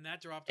true, and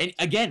that dropped. And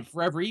again,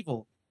 Forever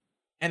Evil,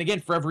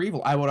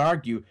 I would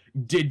argue,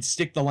 did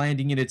stick the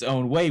landing in its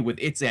own way with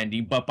its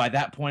ending, but by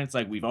that point, it's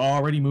like we've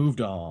already moved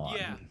on.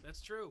 Yeah,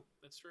 that's true.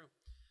 That's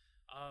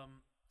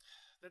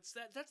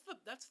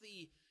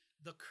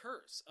the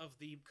curse of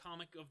the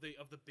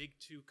big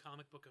two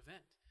comic book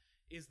event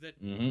is that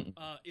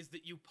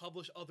you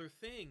publish other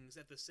things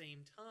at the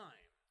same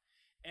time,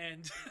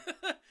 and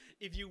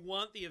if you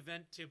want the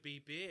event to be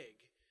big,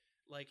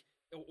 like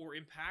or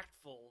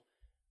impactful,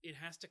 it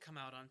has to come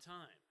out on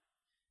time.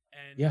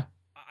 And yeah,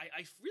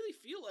 I really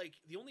feel like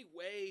the only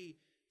way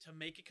to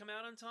make it come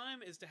out on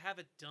time is to have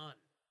it done.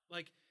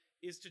 Like,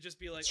 is to just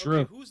be like,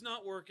 okay, who's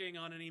not working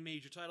on any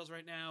major titles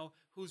right now?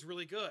 Who's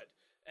really good?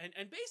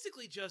 And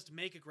basically just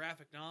make a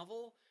graphic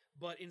novel,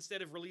 but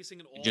instead of releasing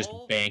it all, just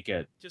bank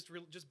it. Just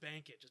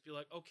bank it. Just be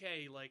like,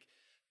 okay, like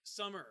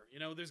summer,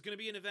 there's going to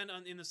be an event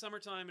in the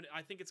summertime, and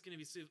I think it's going to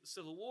be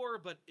Civil War.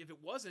 But if it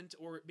wasn't,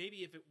 or maybe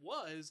if it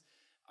was,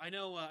 I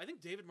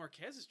think David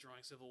Marquez is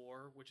drawing Civil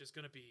War, which is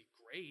going to be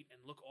great and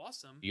look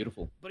awesome.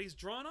 Beautiful. But he's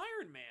drawn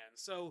Iron Man,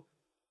 so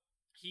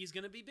he's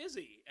going to be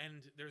busy,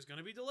 and there's going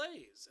to be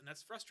delays, and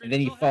that's frustrating. And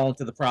then you fall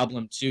into the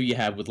problem too you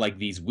have with like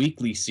these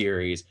weekly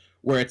series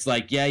where it's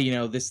like, yeah,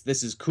 this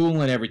is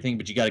cool and everything,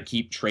 but you got to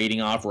keep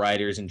trading off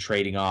writers and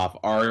trading off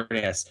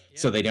artists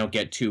so they don't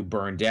get too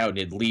burned out, and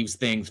it leaves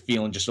things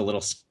feeling just a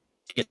little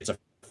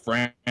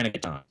schizophrenic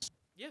at times.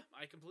 Yeah,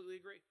 I completely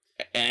agree.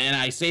 And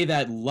I say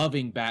that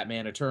loving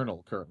Batman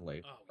Eternal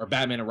currently, or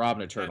Batman and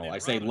Robin Eternal. I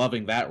say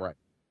loving that right.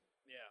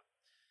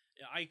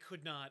 I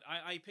could not.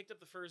 I picked up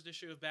the first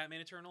issue of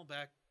Batman Eternal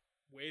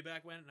way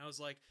back when, and I was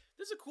like,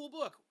 this is a cool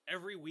book.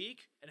 Every week?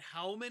 And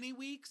how many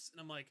weeks?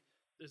 And I'm like,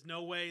 there's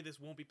no way this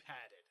won't be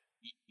padded.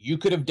 You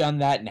could have done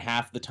that in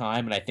half the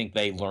time, and I think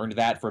they learned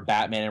that for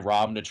Batman and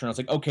Robin Eternal. It's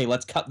like, okay,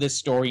 let's cut this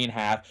story in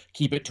half,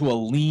 keep it to a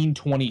lean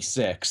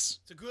 26.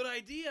 It's a good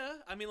idea.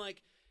 I mean,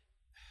 like,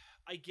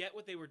 I get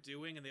what they were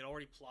doing, and they'd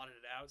already plotted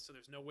it out, so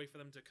there's no way for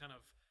them to kind of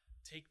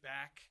take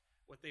back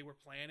what they were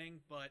planning,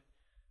 but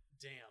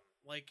damn,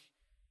 like,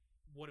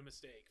 what a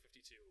mistake,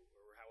 52,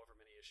 or however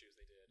many issues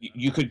they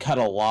did. You could cut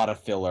a lot of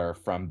filler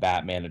from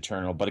Batman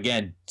Eternal, but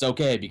again, it's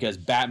okay, because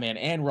Batman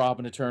and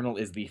Robin Eternal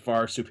is the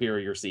far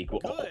superior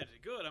sequel.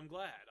 Good, I'm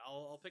glad.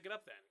 I'll pick it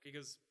up then,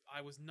 because I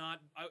was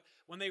not...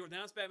 when they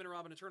announced Batman and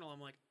Robin Eternal, I'm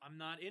like, I'm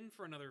not in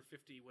for another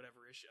 50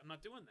 whatever issue. I'm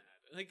not doing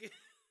that. Like,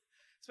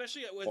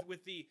 especially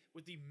with the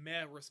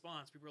meh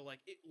response. People are like,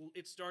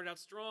 it started out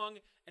strong,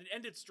 and it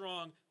ended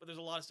strong, but there's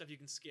a lot of stuff you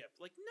can skip.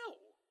 Like, no.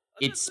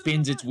 It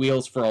spins its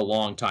wheels for a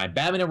long time.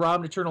 Batman and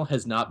Robin Eternal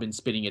has not been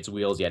spinning its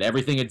wheels yet.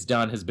 Everything it's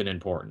done has been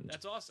important.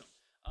 That's awesome.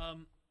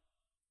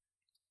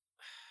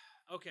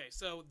 Okay,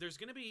 so there's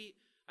gonna be.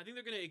 I think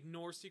they're gonna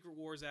ignore Secret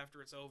Wars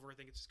after it's over. I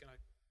think it's just gonna.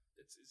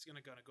 It's gonna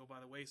go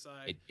by the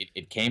wayside.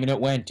 It came and it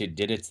went. It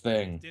did its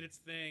thing.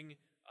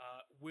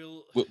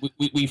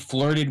 We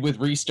flirted with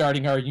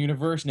restarting our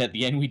universe, and at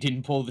the end we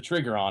didn't pull the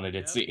trigger on it.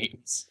 It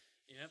seems.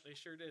 Yep, they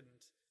sure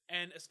didn't.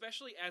 And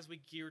especially as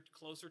we geared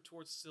closer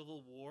towards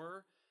Civil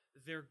War,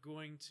 they're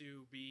going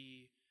to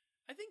be,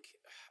 I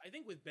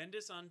think with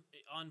Bendis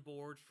on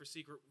board for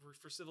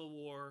Civil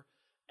War,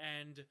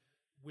 and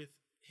with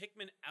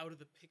Hickman out of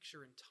the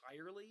picture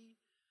entirely,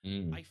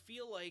 I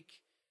feel like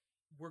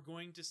we're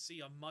going to see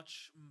a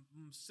much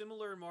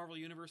similar Marvel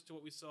universe to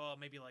what we saw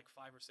maybe like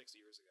 5 or 6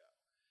 years ago.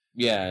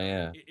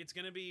 Yeah. It's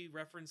going to be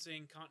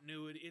referencing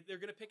continuity. They're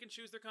going to pick and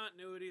choose their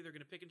continuity. They're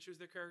going to pick and choose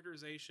their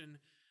characterization.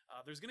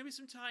 There's going to be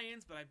some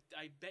tie-ins, but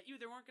I bet you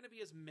there aren't going to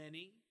be as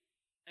many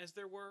as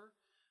there were.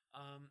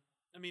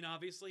 I mean,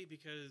 obviously,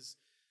 because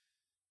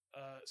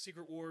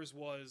Secret Wars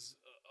was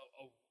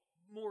a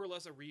more or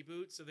less a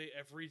reboot, so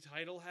every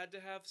title had to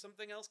have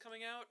something else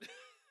coming out.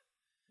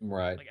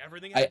 Right. Like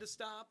everything had to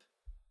stop.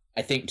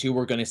 I think too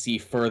we're going to see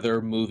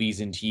further movies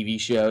and TV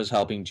shows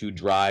helping to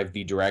drive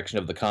the direction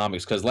of the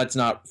comics, because let's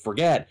not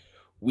forget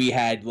we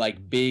had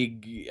like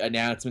big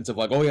announcements of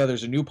like, oh yeah,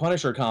 there's a new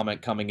Punisher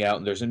comic coming out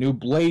and there's a new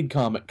Blade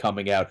comic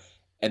coming out,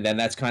 and then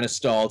that's kind of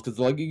stalled because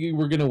like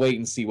we're going to wait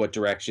and see what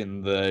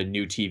direction the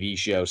new TV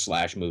show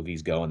 /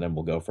 movies go, and then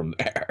we'll go from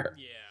there.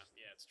 Yeah,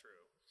 it's true.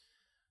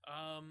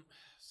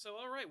 So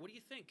all right, what do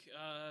you think?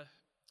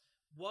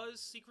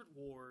 Was Secret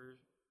War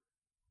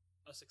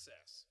a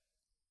success?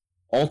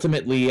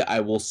 Ultimately, I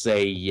will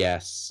say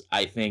yes.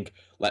 I think,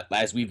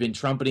 as we've been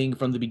trumpeting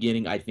from the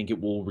beginning, I think it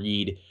will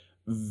read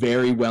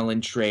very well in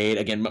trade.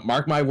 Again,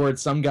 mark my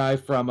words, some guy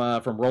from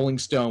Rolling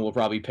Stone will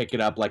probably pick it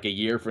up like a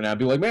year from now and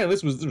be like, man,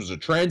 this was a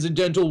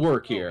transcendental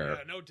work here.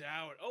 Yeah, no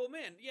doubt. Oh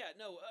man, yeah,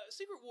 no.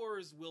 Secret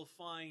Wars will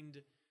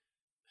find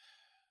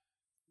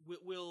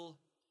will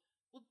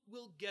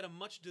get a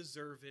much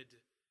deserved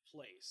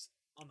place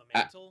on the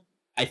mantle.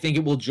 I think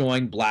it will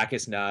join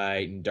Blackest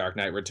Night and Dark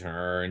Knight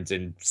Returns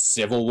and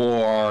Civil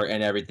War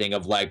and everything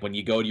of like when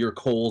you go to your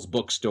Kohl's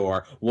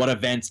bookstore, what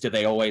events do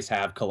they always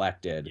have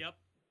collected? Yep.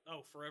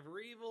 Oh, Forever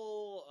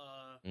Evil,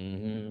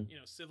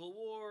 Civil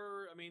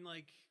War, I mean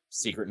like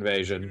Secret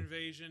Invasion.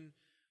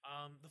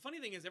 The funny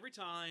thing is every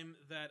time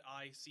that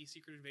I see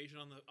Secret Invasion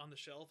on the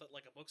shelf at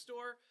like a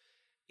bookstore,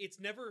 it's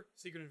never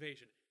Secret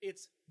Invasion.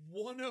 It's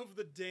one of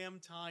the damn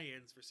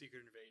tie-ins for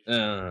Secret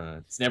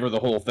Invasion. It's never the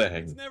whole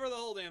thing. It's never the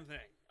whole damn thing.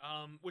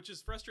 Which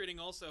is frustrating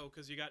also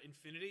because you got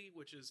Infinity,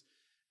 which is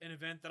an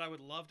event that I would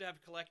love to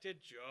have collected,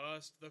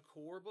 just the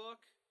core book.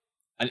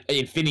 An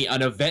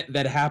event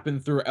that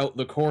happened throughout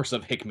the course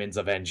of Hickman's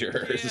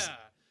Avengers. Yeah.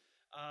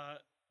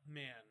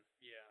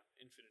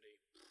 Infinity.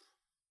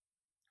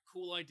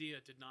 Cool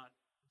idea, did not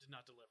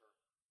deliver.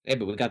 Yeah,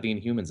 but we got the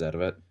Inhumans out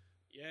of it.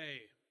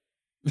 Yay.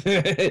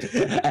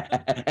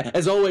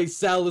 As always,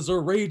 Sal is a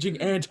raging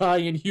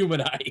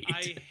anti-Inhumanite.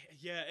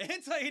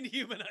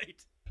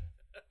 Anti-Inhumanite.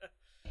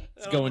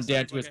 It's going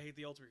down to his. I hate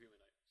the Ultra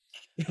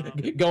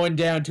Humanite. Going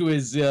down to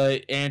his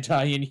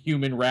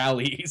anti-Inhuman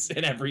rallies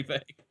and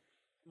everything.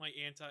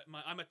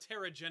 I'm a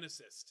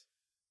Terrigenicist.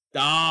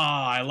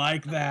 I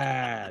like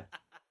that.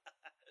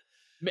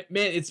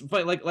 Man, it's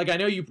fun. Like I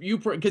know you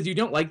because you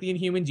don't like the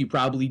Inhumans, you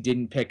probably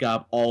didn't pick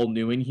up all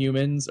new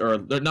Inhumans, or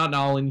not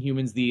all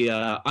Inhumans, the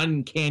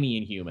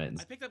Uncanny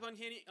Inhumans. I picked up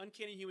Uncanny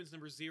Humans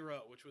 #0,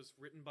 which was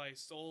written by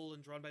Soule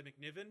and drawn by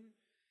McNiven.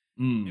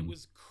 It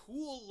was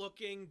cool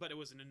looking, but it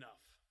wasn't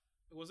enough.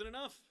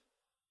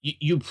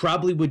 You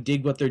probably would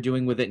dig what they're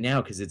doing with it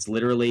now, because it's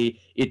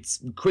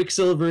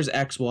Quicksilver's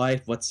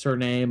ex-wife. What's her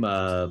name?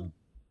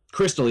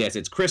 Crystal. Yes,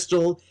 it's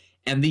Crystal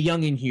and the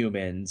Young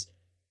Inhumans.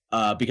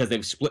 Because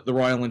they've split the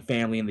Royland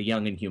family and the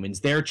Young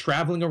Inhumans. They're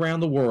traveling around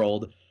the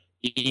world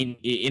in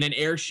an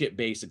airship,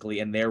 basically,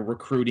 and they're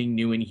recruiting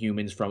new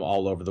Inhumans from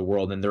all over the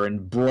world. And they're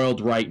embroiled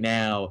right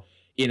now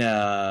in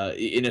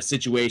a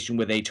situation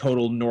with a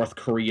total North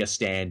Korea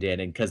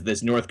stand-in, and because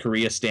this North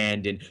Korea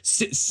stand-in,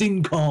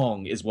 Sing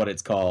Kong is what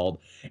it's called,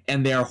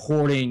 and they're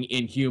hoarding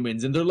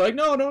Inhumans, and they're like,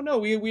 no,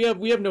 we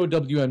have no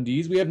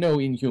WMDs, we have no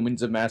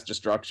Inhumans of mass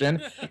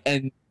destruction,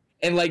 and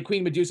like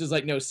Queen Medusa's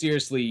like, no,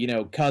 seriously,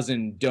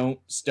 cousin, don't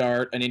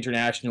start an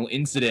international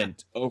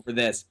incident over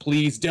this,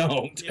 please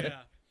don't.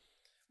 Yeah,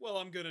 well,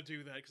 I'm gonna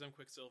do that because I'm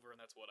Quicksilver, and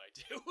that's what I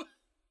do.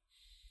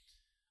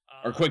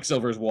 Or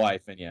Quicksilver's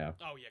wife, and yeah.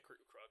 Oh yeah, Crystal.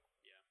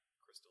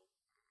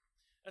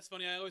 That's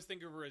funny. I always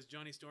think of her as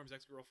Johnny Storm's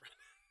ex-girlfriend.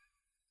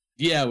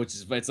 Yeah,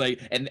 it's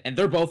like, and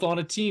they're both on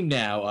a team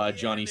now,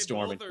 Johnny and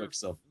Storm and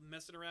Quicksilver.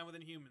 Messing around with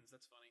Inhumans.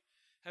 That's funny.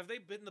 Have they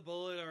bitten the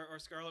bullet or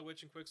Scarlet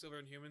Witch and Quicksilver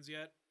and Inhumans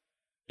yet?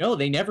 No,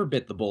 they never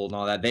bit the bullet and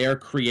all that. They are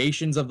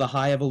creations of the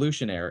High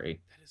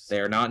Evolutionary. They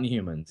are not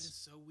Inhumans. That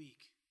is so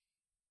weak.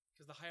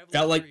 Because the High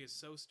Evolutionary is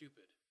so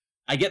stupid.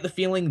 I get the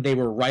feeling they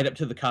were right up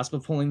to the cusp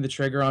of pulling the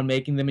trigger on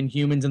making them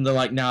Inhumans, and they're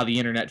like, nah, the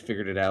internet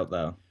figured it out,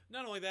 though.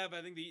 Not only that, but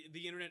I think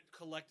the internet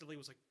collectively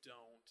was like, don't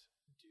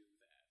do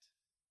that.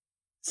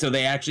 So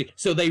they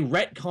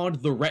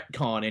retconned the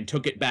retcon and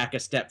took it back a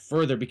step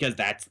further, because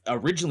that's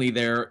originally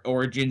their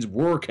origins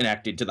were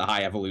connected to the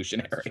High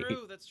Evolutionary.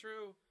 That's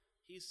true.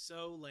 He's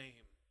so lame.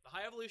 The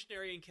High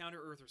Evolutionary and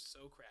Counter Earth are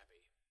so crappy.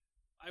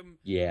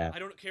 I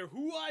don't care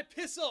who I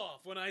piss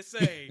off when I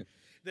say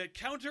that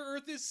Counter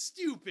Earth is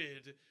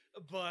stupid,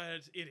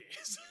 but it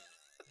is.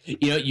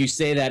 You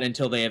say that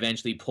until they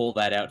eventually pull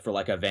that out for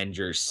like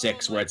Avengers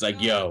 6, where it's like,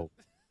 yo,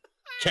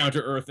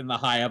 Counter Earth and the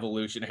High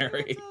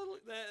Evolutionary.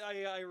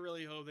 I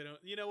really hope they don't.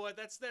 You know what?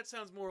 That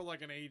sounds more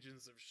like an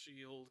Agents of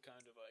S.H.I.E.L.D.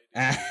 kind of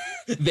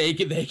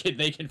idea.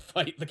 They can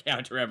fight the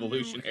Counter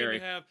Evolutionary.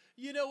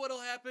 You know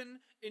what'll happen?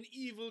 An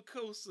evil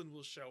Coulson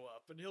will show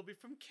up, and he'll be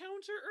from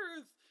Counter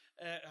Earth.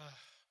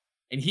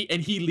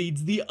 And he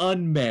leads the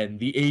Unmen,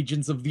 the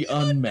Agents of the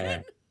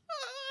Unmen.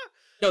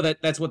 No,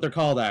 that's what they're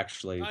called,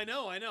 actually. I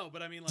know,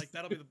 but I mean, like,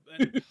 that'll be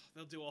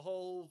they'll do a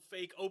whole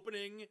fake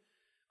opening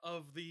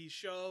of the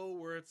show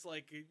where it's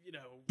like, you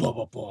know,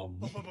 Bum.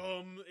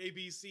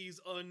 ABC's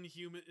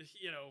unhuman,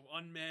 you know,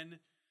 unmen.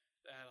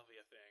 That'll be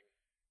a thing.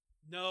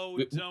 No,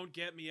 W- don't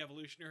get me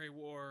Evolutionary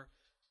War.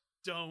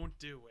 Don't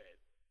do it.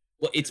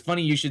 Well, it's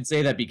funny you should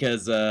say that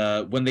because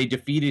when they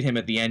defeated him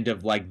at the end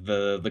of like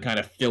the kind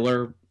of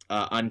filler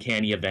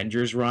Uncanny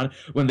Avengers run,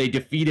 when they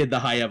defeated the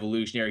High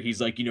Evolutionary, he's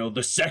like, you know,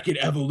 the second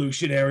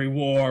Evolutionary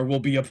War will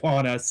be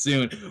upon us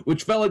soon,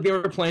 which felt like they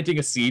were planting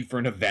a seed for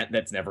an event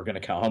that's never going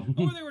to come.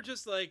 Or they were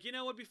just like, you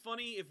know, what'd be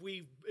funny if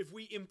we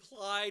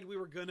implied we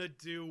were gonna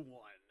do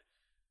one,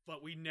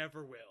 but we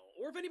never will.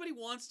 Or if anybody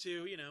wants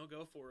to, you know,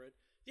 go for it.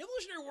 The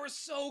Evolutionary War is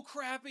so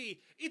crappy.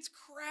 It's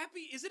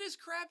crappy. Is it as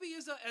crappy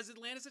as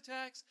Atlantis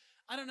Attacks?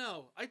 I don't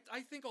know.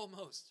 I think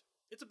almost.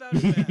 It's about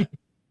as bad.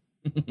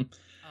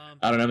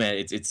 I don't know, man.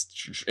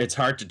 It's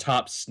hard to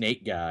top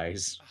Snake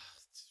Guys.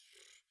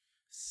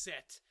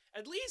 Set.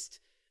 At least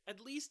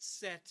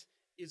Set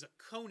is a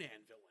Conan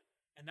villain,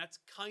 and that's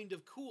kind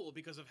of cool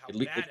because of how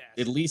badass.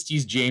 At least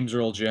he's James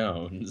Earl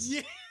Jones.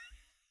 Yeah.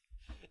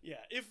 Yeah.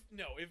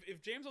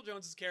 If James Earl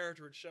Jones's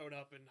character had shown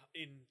up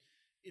in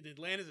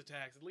Atlantis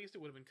Attacks, at least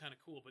it would have been kind of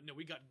cool. But no,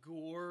 we got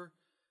Gore,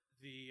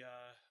 the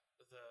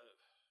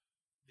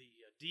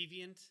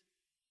Deviant,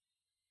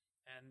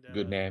 and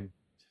Good name.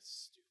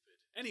 Stupid.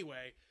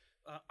 Anyway,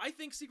 I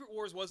think Secret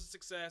Wars was a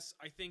success.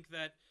 I think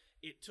that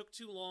it took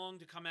too long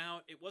to come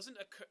out. It wasn't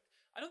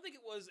I don't think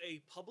it was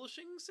a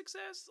publishing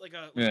success, like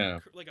a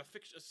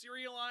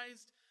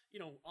serialized, you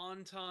know,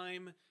 on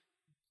time,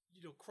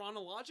 you know,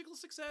 chronological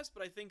success.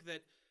 But I think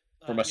that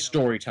from a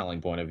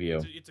storytelling point of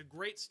view, it's a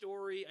great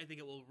story. I think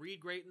it will read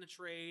great in the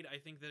trade. I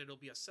think that it'll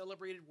be a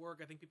celebrated work.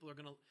 I think people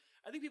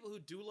who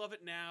do love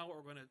it now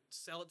are gonna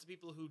sell it to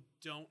people who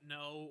don't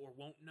know or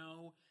won't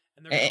know.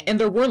 And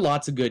there were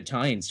lots of good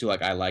tie-ins too.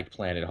 Like I liked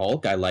Planet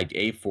Hulk. I liked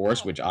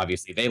A-Force, which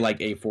obviously they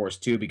liked A-Force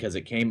too because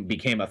it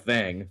became a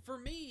thing. For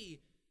me,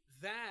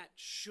 that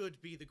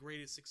should be the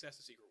greatest success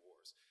of Secret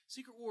Wars.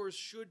 Secret Wars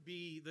should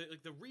be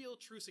the real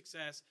true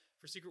success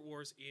for Secret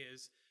Wars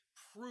is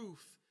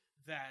proof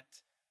that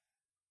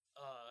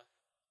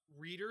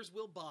readers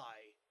will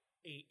buy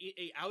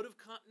a out of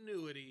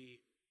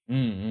continuity,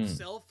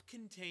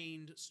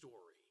 self-contained story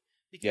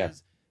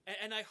because.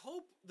 And I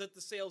hope that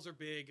the sales are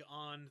big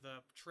on the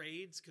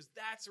trades because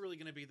that's really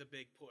going to be the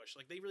big push.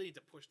 Like they really need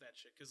to push that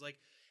shit because like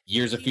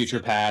Years of Future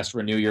Past,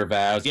 Renew Your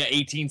Vows. Yeah,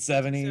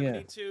 1870.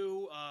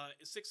 1872,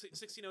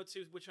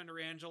 1602, Witch Hunter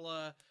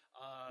Angela.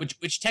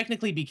 Which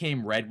technically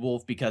became Red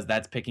Wolf because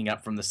that's picking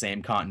up from the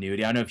same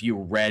continuity. I don't know if you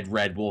read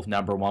Red Wolf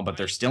 #1, but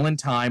they're still in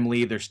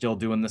Timely. They're still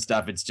doing the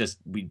stuff. It's just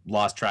we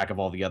lost track of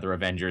all the other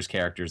Avengers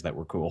characters that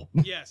were cool.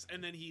 Yes,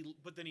 and then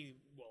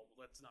well,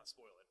 let's not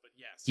spoil it, but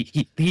yes.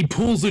 He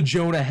pulls a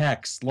Jonah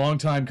Hex.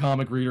 Longtime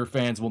comic reader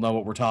fans will know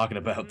what we're talking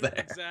about there.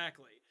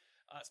 Exactly.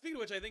 Speaking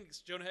of which, I think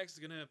Jonah Hex is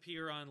going to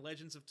appear on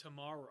Legends of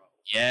Tomorrow.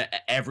 Yeah,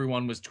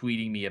 everyone was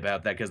tweeting me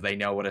about that because they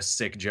know what a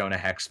sick Jonah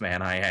Hex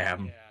fan I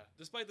am. Yeah,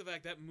 despite the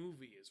fact that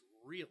movie is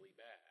really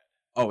bad.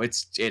 Oh,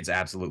 it's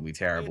absolutely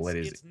terrible.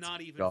 It's not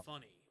even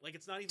funny. Like,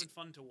 it's not even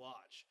fun to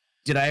watch.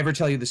 Did I ever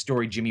tell you the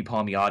story Jimmy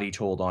Palmiotti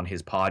told on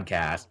his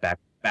podcast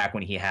back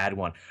when he had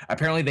one?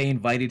 Apparently, they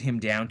invited him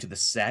down to the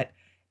set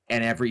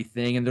and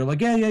everything, and they're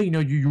like, yeah, you know,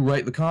 you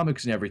write the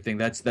comics and everything.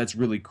 That's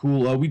really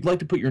cool. We'd like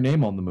to put your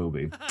name on the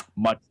movie.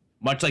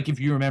 Much like if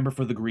you remember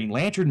for the Green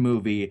Lantern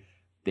movie,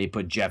 they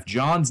put Jeff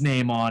Johns'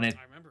 name on it,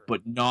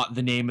 but not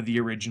the name of the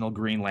original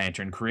Green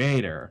Lantern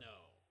creator. No.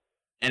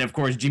 And of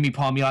course, Jimmy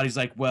Palmiotti's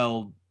like,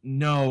 well,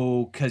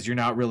 no, because you're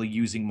not really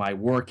using my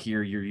work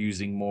here. You're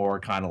using more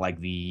kind of like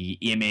the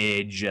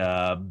Image.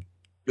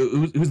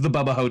 Who's the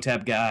Bubba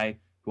Hotep guy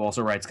who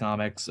also writes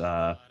comics?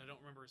 I don't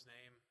remember his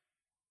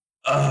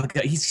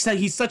name.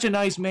 He's such a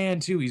nice man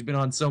too. He's been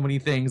on so many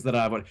things that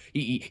I would.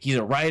 He's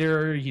a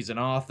writer. He's an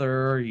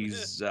author.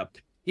 He's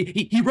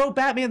he wrote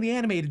Batman the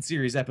Animated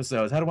Series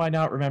episodes. How do I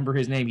not remember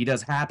his name? He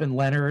does Happen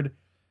Leonard.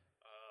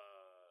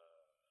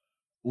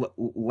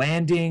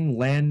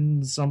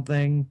 Land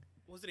something.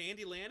 Was it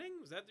Andy Lanning?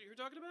 Was that what you were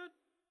talking about?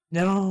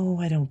 No,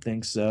 I don't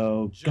think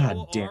so.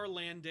 God damn. R.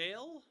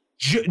 Landale?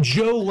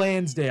 Joe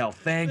Lansdale.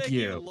 Thank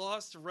you.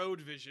 Lost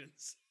Road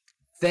Visions.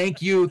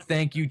 Thank you,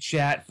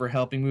 chat, for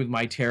helping me with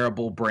my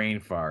terrible brain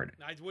fart.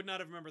 I would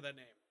not have remembered that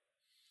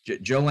name.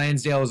 Joe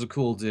Lansdale is a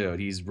cool dude.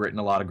 He's written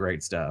a lot of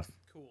great stuff.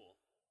 Cool.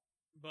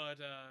 But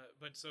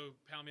so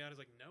Palmiotti's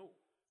like, no.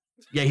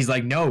 Yeah, he's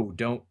like, no,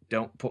 don't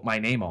put my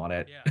name on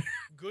it. Yeah.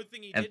 Good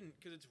thing he didn't,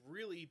 because it's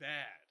really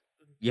bad.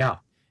 Yeah.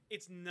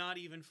 It's not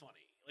even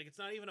funny. Like, it's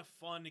not even a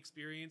fun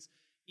experience.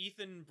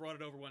 Ethan brought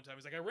it over one time.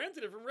 He's like, I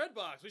rented it from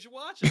Redbox. We should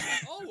watch it.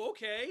 Like, oh,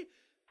 okay.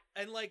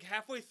 And like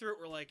halfway through it,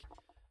 we're like,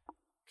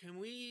 can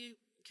we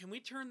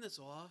turn this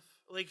off?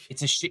 Like,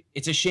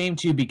 it's a shame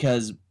too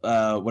because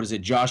what is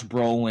it? Josh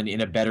Brolin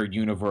in a better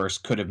universe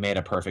could have made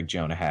a perfect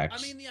Jonah Hex.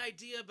 I mean, the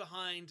idea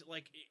behind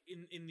like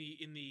in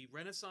the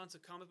renaissance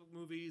of comic book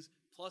movies,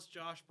 plus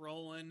Josh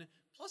Brolin,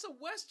 plus a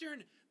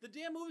Western, the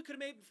damn movie could have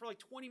made for like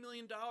 $20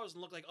 million and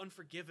looked like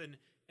Unforgiven,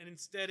 and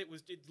instead it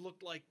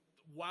looked like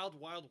Wild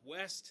Wild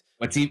West.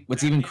 What's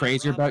even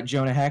crazier about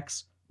Jonah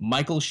Hex?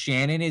 Michael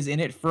Shannon is in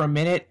it for a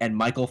minute, and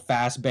Michael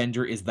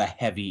Fassbender is the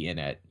heavy in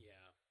it.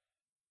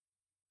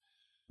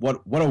 Yeah.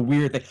 What a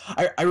weird thing.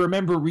 I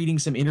remember reading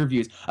some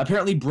interviews.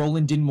 Apparently,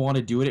 Brolin didn't want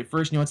to do it at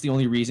first. You know what's the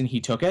only reason he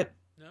took it?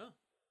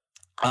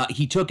 No.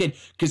 He took it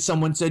because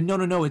someone said,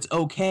 no, it's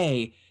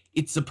okay.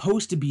 It's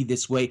supposed to be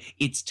this way.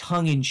 It's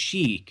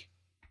tongue-in-cheek.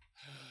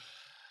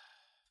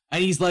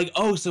 And he's like,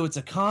 oh, so it's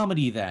a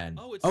comedy then.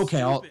 Oh, it's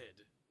okay, stupid.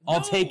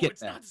 I'll take it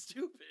it's then. not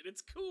stupid.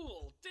 It's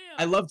cool.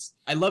 Damn.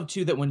 I love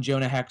too that when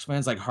Jonah Hex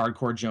fans, like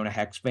hardcore Jonah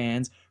Hex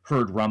fans,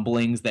 heard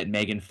rumblings that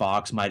Megan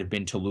Fox might have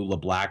been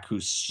Tallulah Black,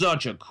 who's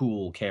such a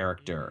cool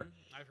character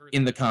I've heard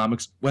in the that.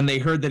 comics. When they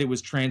heard that it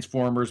was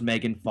Transformers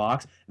Megan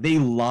Fox, they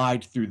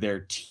lied through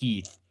their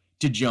teeth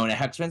to Jonah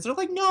Hex fans. They're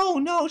like,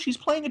 no, she's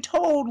playing a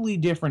totally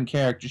different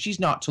character. She's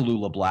not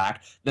Tallulah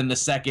Black. Then the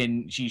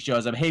second she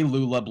shows up, hey,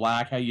 Lula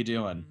Black, how you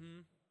doing?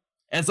 Mhm.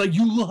 And it's like,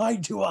 you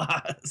lied to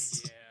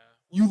us. Yeah.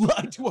 You Well,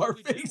 lied to our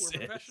we do. faces.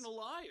 We're professional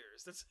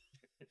liars.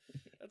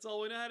 That's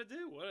all we know how to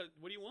do.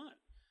 What do you want?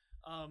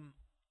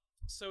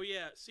 So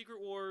yeah,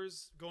 Secret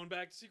Wars. Going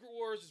back to Secret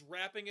Wars, just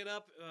wrapping it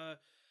up.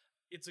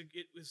 It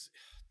was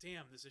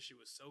damn. This issue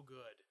was so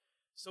good.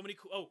 So many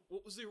cool. Oh,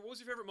 what was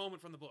your favorite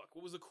moment from the book?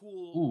 What was the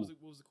cool? What was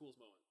the coolest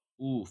moment?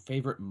 Ooh,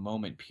 favorite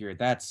moment period.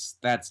 That's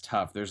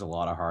tough. There's a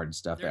lot of hard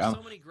stuff there. There's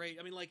so many great.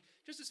 I mean, like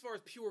just as far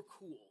as pure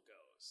cool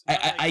goes.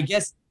 I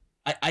guess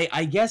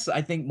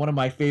I think one of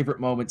my favorite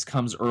moments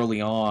comes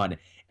early on,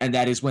 and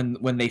that is when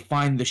they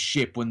find the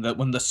ship, when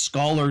the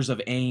scholars of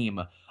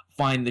AIM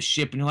find the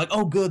ship, and you're like,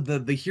 oh good,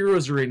 the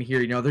heroes are in here,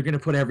 you know, they're gonna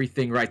put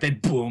everything right. Then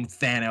boom,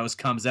 Thanos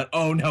comes out.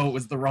 Oh no, it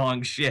was the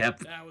wrong ship.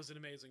 That was an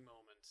amazing moment.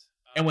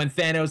 And when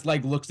Thanos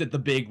like looks at the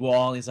big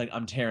wall, and he's like,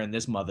 I'm tearing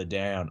this mother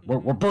down.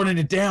 We're burning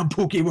it down,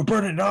 Pookie. We're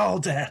burning it all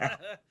down.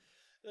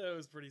 That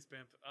was pretty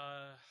spimp.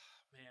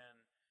 Man,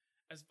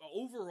 as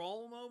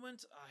overall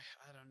moment,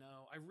 I don't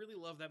know. I really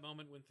love that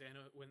moment when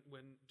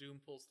when Doom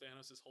pulls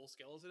Thanos' whole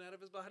skeleton out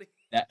of his body.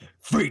 That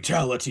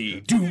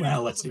fatality,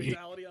 doomality.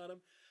 Fatality on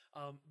him.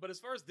 But as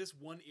far as this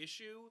one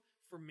issue,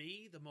 for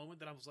me, the moment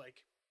that I was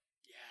like,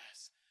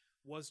 yes,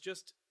 was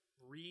just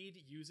Reed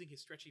using his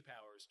stretchy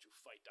powers to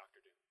fight Doctor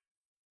Doom.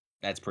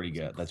 That's pretty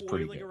good. That's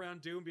pretty Coiling good.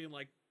 around Doom, being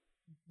like,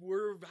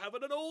 "We're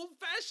having an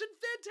old-fashioned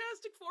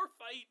Fantastic Four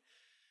fight."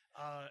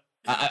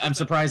 I'm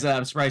surprised.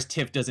 I'm surprised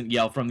Tiff doesn't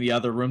yell from the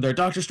other room there.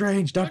 Doctor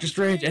Strange, Doctor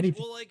Strange.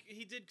 Anything. Well, like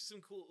he did some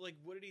cool. Like,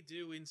 what did he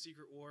do in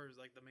Secret Wars?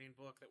 Like the main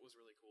book that was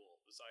really cool.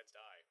 Besides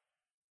die.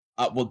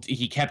 Well,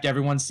 he kept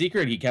everyone's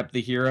secret. He kept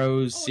the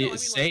heroes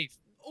safe. Like,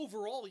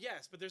 overall,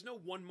 yes, but there's no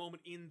one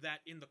moment in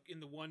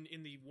the 1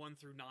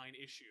 through 9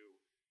 issue.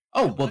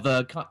 Oh, well,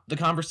 the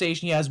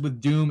conversation he has with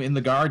Doom in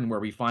the garden,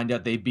 where we find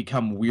out they've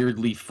become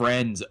weirdly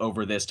friends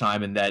over this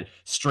time, and that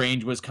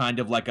Strange was kind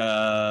of like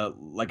a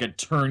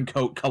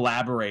turncoat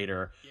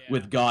collaborator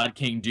with God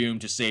King Doom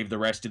to save the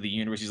rest of the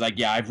universe. He's like,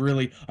 yeah, I've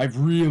really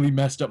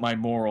messed up my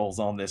morals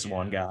on this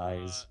one,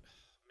 guys.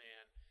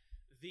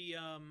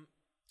 Man,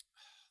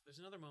 there's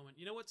another moment.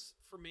 You know what's,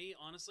 for me,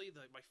 honestly,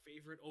 my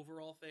favorite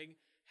overall thing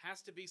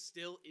has to be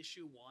still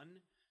issue 1.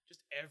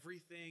 Just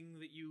everything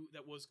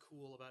that was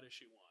cool about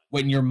issue 1.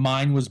 When your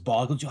mind was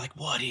boggled, you're like,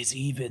 what is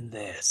even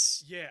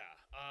this? Yeah.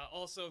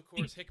 Also, of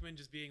course, Hickman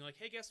just being like,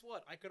 hey, guess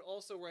what? I could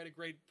also write a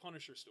great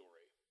Punisher story.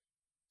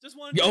 Just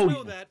wanted you to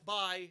know that.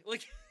 Bye.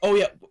 Like. Oh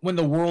yeah, when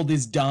the world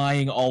is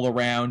dying all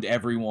around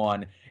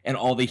everyone, and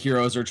all the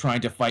heroes are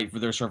trying to fight for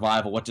their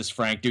survival, what does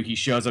Frank do? He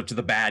shows up to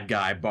the bad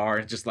guy bar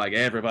and just like,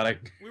 hey, everybody.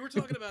 We were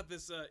talking about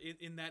this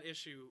in that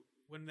issue.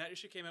 When that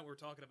issue came out, we were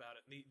talking about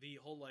it. The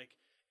whole like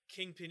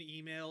Kingpin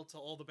email to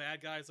all the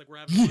bad guys, like, we're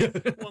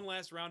having one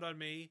last round on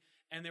me,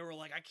 and they were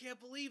like, I can't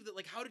believe that,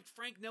 like, how did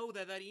Frank know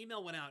that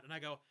email went out? And I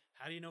go,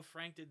 how do you know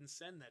Frank didn't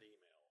send that email?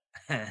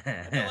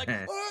 And they're like,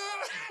 ah!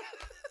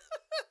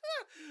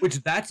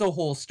 Which, that's a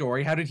whole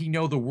story. How did he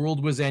know the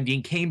world was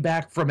ending? Came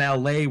back from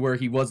LA where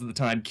he was at the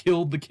time,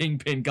 killed the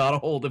Kingpin, got a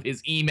hold of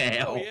his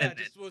email. Oh yeah,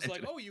 just was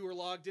like, oh, you were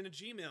logged in a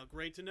Gmail.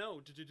 Great to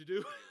know.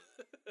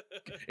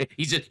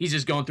 He's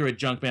just going through a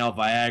junk mail.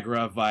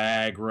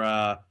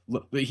 Viagra.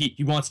 Look,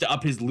 he wants to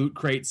up his Loot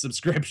Crate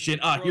subscription.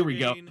 Here we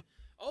go.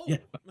 Oh, yeah.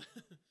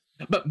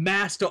 But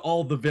mass to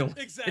all the villains.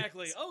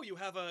 Exactly. Oh, you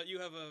have a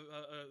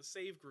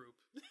save group.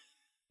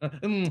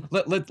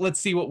 Let's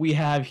see what we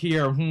have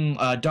here.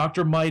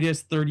 Dr.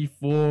 Midas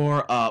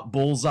 34,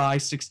 Bullseye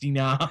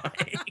 69.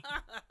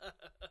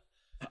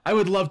 I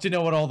would love to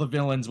know what all the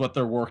villains, what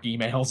their work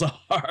emails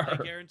are. I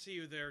guarantee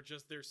you they're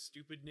just their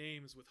stupid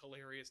names with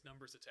hilarious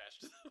numbers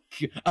attached to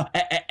them.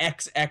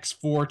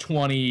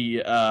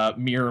 XX420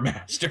 Mirror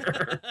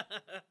Master.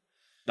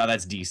 Now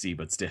that's DC,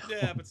 but still.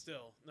 Yeah, but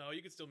still. No,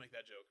 you could still make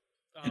that joke.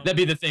 That'd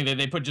be the thing.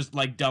 They put just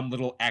like dumb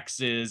little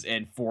X's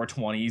and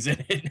 420s in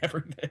it and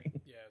everything.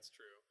 Yeah, it's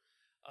true.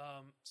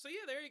 So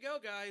yeah, there you go,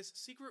 guys.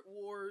 Secret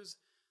Wars.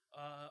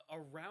 A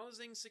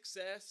rousing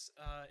success.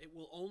 It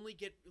will only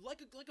get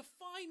like a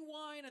fine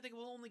wine. I think it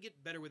will only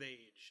get better with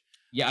age.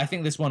 Yeah, I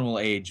think this one will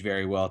age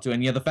very well too.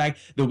 And yeah, the fact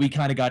that we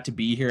kind of got to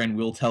be here and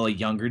we'll tell a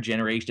younger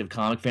generation of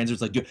comic fans,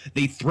 it's like, dude,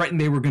 they threatened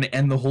they were going to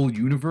end the whole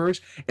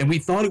universe, and we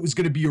thought it was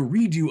going to be a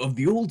redo of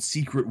the old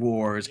Secret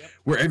Wars,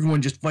 where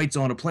everyone just fights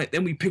on a planet.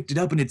 Then we picked it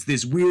up, and it's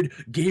this weird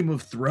Game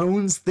of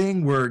Thrones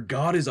thing where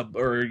God is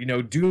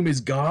Doom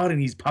is God, and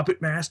he's puppet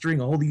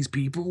mastering all these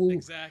people.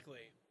 Exactly.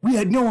 We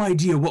had no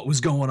idea what was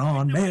going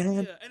on, no man.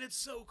 Idea. And it's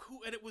so cool,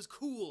 and it was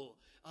cool,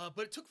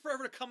 but it took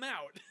forever to come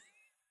out.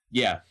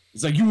 Yeah,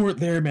 it's like you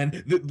weren't there, man.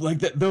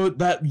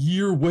 That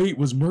year wait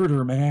was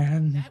murder,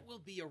 man. That will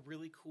be a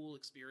really cool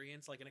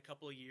experience, like in a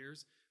couple of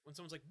years, when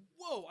someone's like,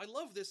 "Whoa, I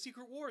love this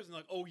Secret Wars," and they're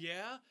like, "Oh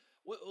yeah,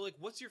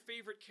 what's your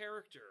favorite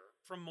character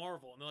from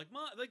Marvel?" And they're like,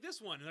 "Like this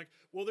one." And like,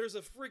 "Well, there's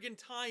a friggin'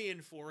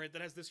 tie-in for it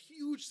that has this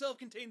huge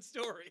self-contained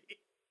story."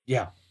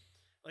 Yeah.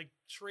 Like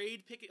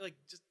trade picking, like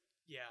just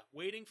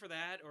waiting for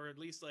that, or at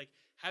least like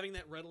having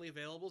that readily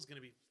available is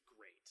gonna be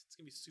great. It's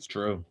gonna be super. It's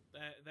true.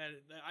 Cool.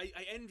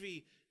 I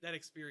envy that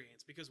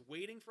experience, because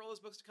waiting for all those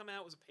books to come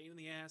out was a pain in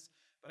the ass.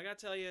 But I gotta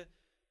tell you,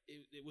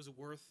 it was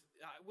worth.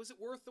 Was it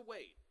worth the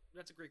wait?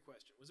 That's a great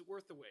question. Was it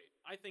worth the wait?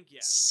 I think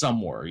yes.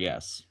 Somewhere,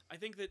 yes. I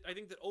think that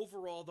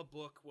overall the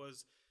book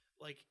was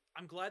like.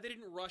 I'm glad they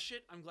didn't rush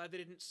it. I'm glad they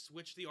didn't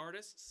switch the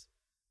artists.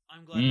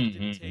 I'm glad they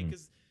didn't take,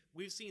 because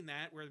we've seen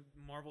that where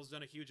Marvel's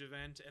done a huge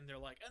event and they're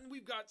like, and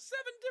we've got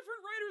 7 different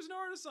writers and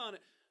artists on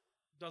it.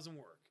 Doesn't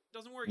work.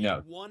 Doesn't work.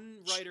 No.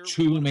 One writer.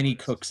 Too one many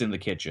artist. cooks in the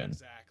kitchen.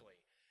 Exactly.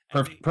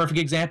 Perfect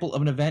example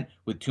of an event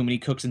with too many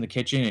cooks in the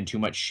kitchen and too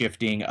much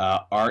shifting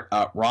art.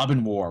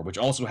 Robin War, which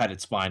also had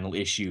its final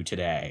issue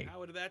today.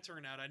 How did that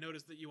turn out? I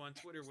noticed that you on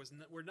Twitter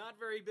were not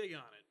very big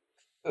on it.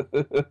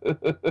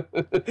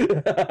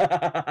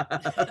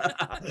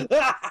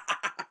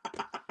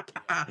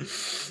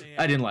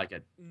 I didn't like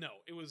it. No,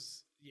 it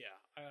was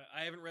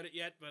I haven't read it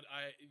yet, but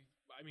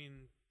I mean,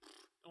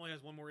 it only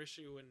has one more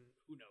issue, and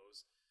who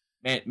knows?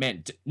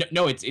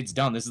 No, it's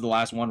done. This is the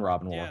last one,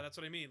 Robin War. Yeah, that's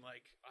what I mean.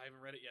 Like, I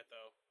haven't read it yet, though.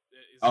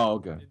 Oh,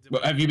 okay.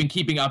 Well, have you been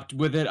keeping up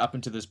with it up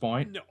until this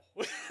point? No.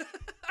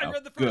 I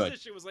read the first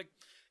issue. Was like,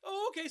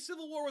 oh, okay,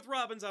 Civil War with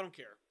Robins. I don't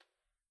care.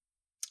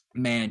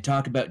 Man,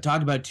 talk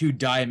about two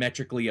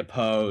diametrically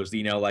opposed.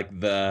 Like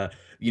the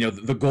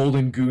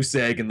golden goose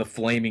egg and the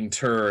flaming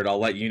turd. I'll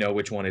let you know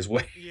which one is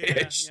which.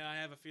 Yeah, I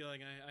have a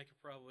feeling I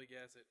could probably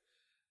guess it.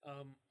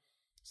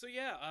 So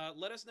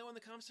let us know in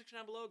the comment section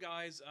down below,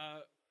 guys.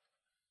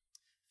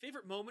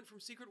 Favorite moment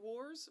from Secret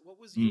Wars? What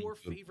was your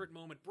favorite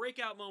moment,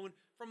 breakout moment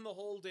from the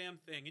whole damn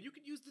thing? And you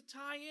could use the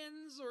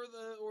tie-ins or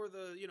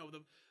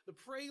the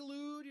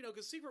prelude,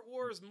 because Secret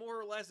Wars more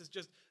or less is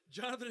just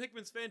Jonathan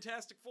Hickman's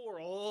Fantastic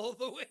Four all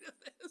the way to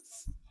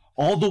this.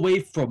 All the way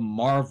from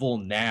Marvel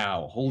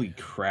Now. Holy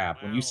crap!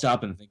 Wow. When you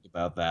stop and think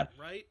about that,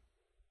 right?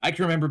 I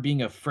can remember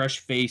being a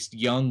fresh-faced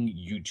young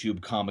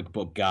YouTube comic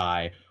book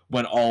guy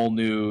when all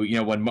new,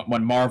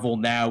 when Marvel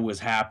Now was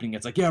happening.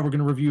 It's like, yeah, we're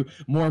gonna review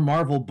more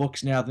Marvel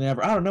books now than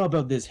ever. I don't know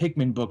about this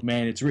Hickman book,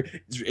 man.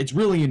 It's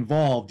really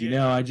involved,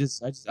 I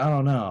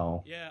don't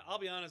know. Yeah, I'll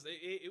be honest.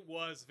 It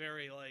was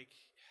very like,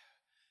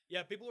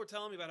 yeah. People were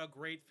telling me about how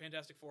great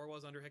Fantastic Four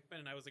was under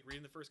Hickman, and I was like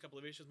reading the first couple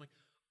of issues. I'm like,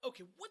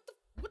 okay,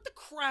 what the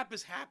crap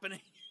is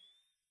happening?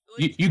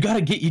 Like, you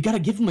gotta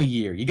give him a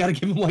year. You gotta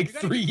give him like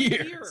 3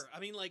 years.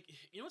 I mean, like,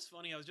 what's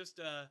funny? I was just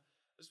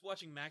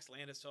watching Max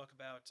Landis talk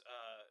about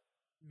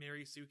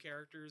Mary Sue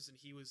characters, and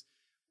he was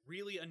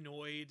really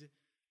annoyed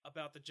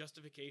about the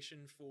justification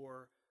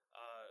for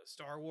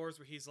Star Wars,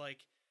 where he's like,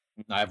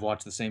 I've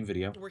watched the same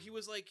video where he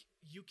was like,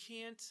 you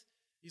can't.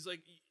 He's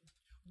like,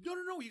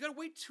 no, you gotta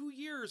wait 2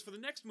 years for the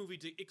next movie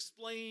to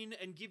explain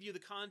and give you the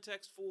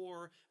context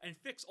for and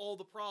fix all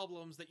the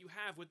problems that you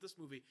have with this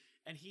movie.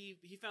 And he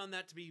found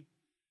that to be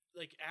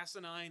like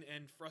asinine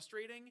and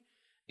frustrating.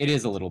 It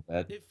is a little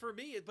bit. For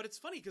me, but it's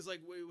funny because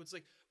like it's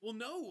like, well,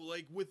 no,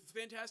 like with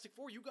Fantastic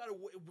Four, you gotta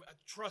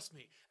trust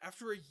me.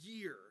 After a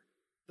year,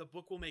 the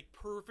book will make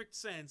perfect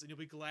sense, and you'll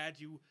be glad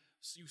you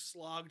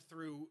slogged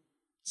through.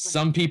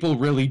 Some people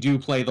really do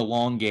play the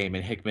long game,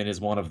 and Hickman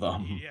is one of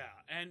them.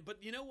 Yeah,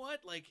 but you know what?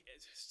 Like,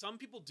 some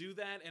people do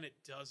that, and it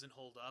doesn't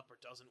hold up or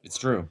doesn't work. It's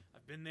true.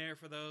 I've been there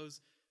for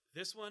those.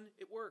 This one,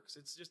 it works.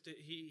 It's just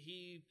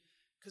he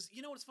because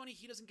you know what's funny?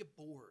 He doesn't get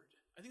bored.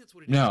 I think that's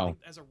what it is. I think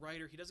as a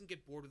writer, he doesn't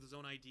get bored with his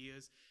own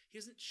ideas. He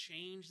doesn't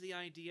change the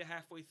idea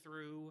halfway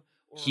through.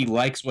 He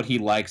likes what he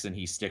likes, and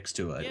he sticks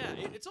to it.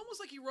 Yeah, it's almost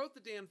like he wrote the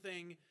damn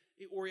thing,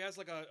 or he has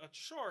like a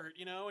chart,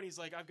 and he's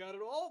like, I've got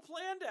it all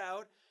planned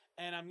out,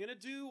 and I'm gonna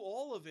do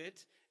all of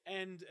it.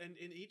 And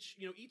in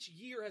each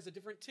year has a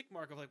different tick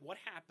mark of like what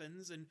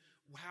happens and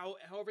how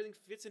everything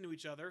fits into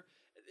each other.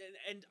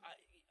 And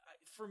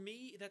for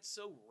me, that's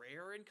so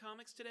rare in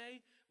comics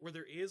today, where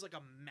there is like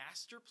a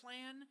master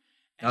plan.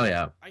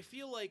 And I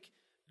feel like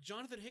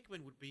Jonathan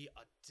Hickman would be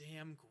a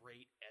damn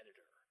great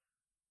editor.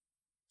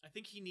 I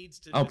think he needs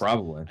to. Oh,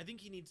 probably. I think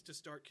he needs to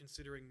start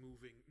considering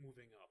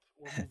moving up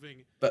or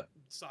moving but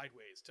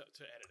sideways to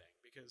editing.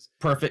 because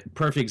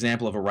Perfect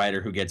example of a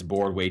writer who gets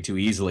bored way too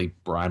easily.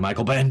 Brian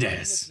Michael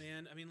Bendis.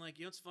 Man, I mean, like,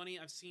 you know, it's funny.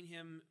 I've seen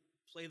him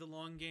play the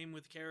long game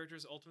with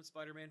characters. Ultimate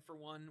Spider-Man, for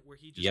one, where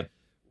he just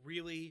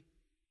really,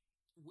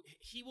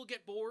 he will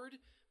get bored,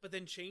 but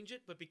then change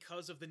it. But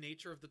because of the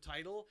nature of the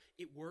title,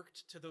 it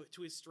worked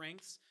to his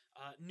strengths.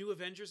 New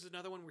Avengers is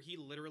another one where he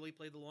literally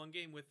played the long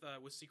game with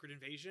Secret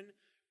Invasion,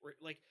 where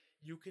like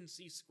you can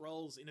see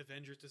Skrulls in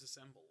Avengers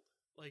Disassembled.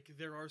 Like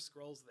there are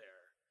Skrulls there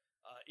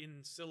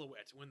in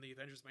silhouette when the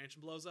Avengers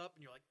Mansion blows up,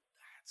 and you're like,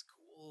 that's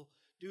cool.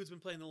 Dude's been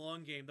playing the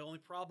long game. The only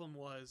problem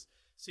was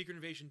Secret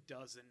Invasion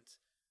doesn't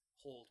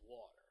hold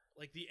water.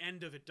 Like the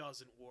end of it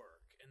doesn't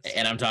work.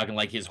 And I'm talking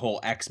like his whole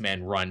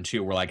X-Men run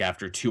too, where like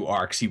after 2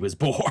 arcs he was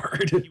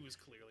bored. He was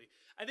clearly.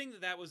 I think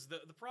that was the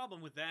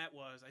problem with that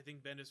was I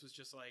think Bendis was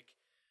just like,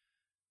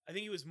 I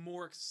think he was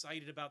more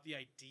excited about the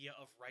idea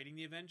of writing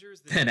the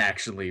Avengers than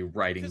actually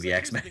writing the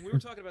X-Men. We were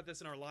talking about this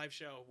in our live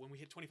show when we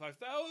hit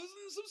 25,000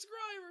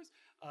 subscribers.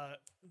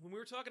 When we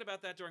were talking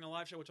about that during a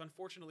live show, which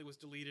unfortunately was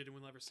deleted and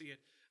we'll never see it,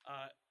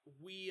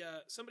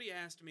 somebody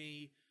asked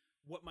me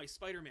what my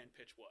Spider-Man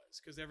pitch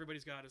was, because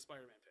everybody's got a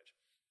Spider-Man pitch.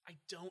 I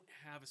don't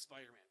have a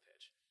Spider-Man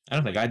pitch. I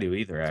don't think I do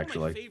either, actually.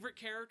 One of my favorite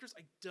characters,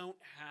 I don't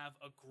have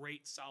a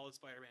great, solid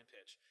Spider-Man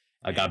pitch.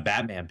 I got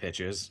Batman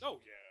pitches. Oh,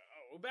 yeah.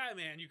 Oh,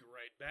 Batman, you could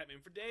write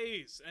Batman for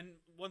days. And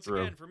once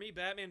again, for me,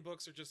 Batman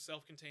books are just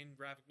self-contained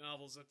graphic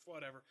novels,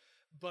 whatever.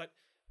 But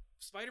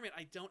Spider-Man,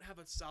 I don't have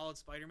a solid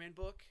Spider-Man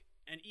book.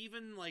 And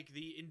even like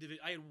the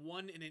individual, I had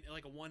one in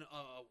like a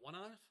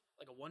one-off,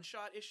 like a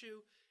one-shot issue.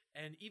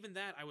 And even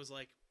that, I was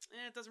like,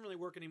 it doesn't really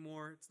work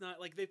anymore. It's not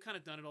like they've kind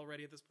of done it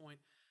already at this point.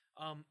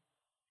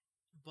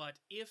 But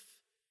if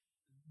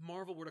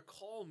Marvel were to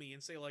call me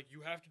and say like,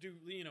 you have to do,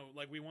 you know,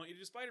 like we want you to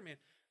do Spider-Man,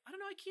 I don't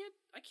know.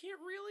 I can't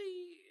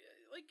really,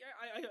 like,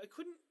 I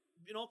couldn't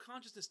in all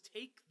consciousness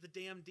take the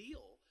damn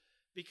deal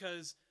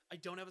because I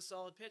don't have a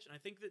solid pitch. And I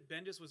think that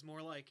Bendis was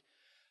more like,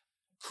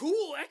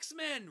 cool,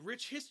 X-Men,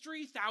 rich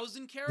history,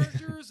 1,000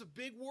 characters, a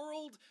big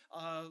world,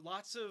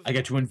 lots of... I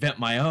get to invent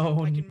my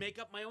own. I can make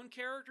up my own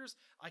characters.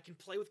 I can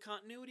play with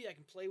continuity. I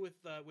can play with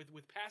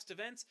past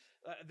events.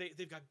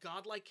 They've got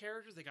godlike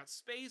characters. They got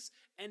space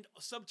and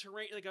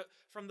subterranean. They got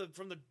from the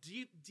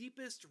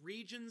deepest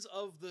regions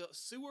of the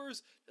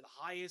sewers to the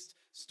highest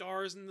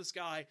stars in the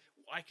sky.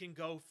 I can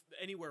go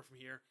anywhere from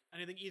here.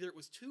 And I think either it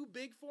was too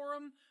big for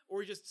him,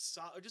 or he just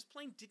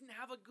plain didn't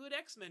have a good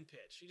X-Men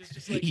pitch. He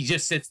just like, he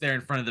just sits there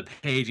in front of the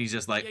page. He's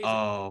just like,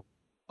 oh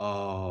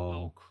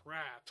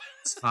crap.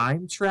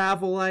 Time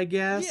travel, I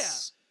guess.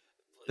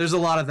 Yeah. There's a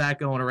lot of that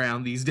going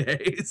around these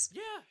days.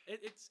 Yeah,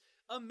 it's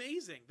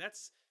amazing.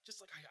 That's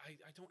just like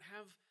I don't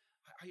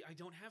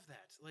have that.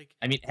 Like,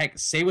 I mean, heck,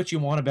 say what you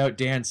want about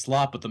Dan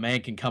Slott, but the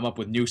man can come up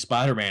with new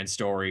Spider-Man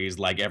stories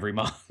like every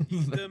month.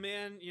 The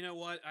man, you know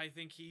what? I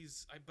think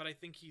he's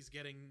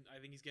getting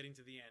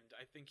to the end.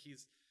 I think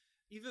he's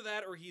either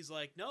that or he's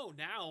like, no,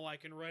 now I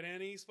can write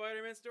any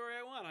Spider-Man story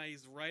I want.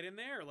 He's right in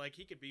there. Like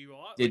he could be a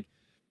lot.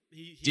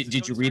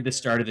 Did you read the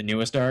start of the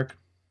newest arc?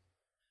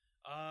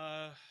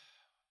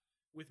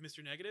 With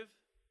Mr. Negative?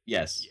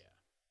 Yes. Yeah.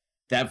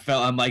 That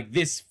felt. I'm like,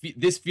 this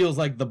feels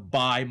like the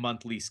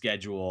bi-monthly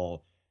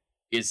schedule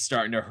is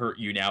starting to hurt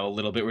you now a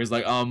little bit, where he's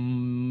like,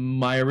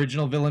 my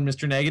original villain,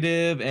 Mr.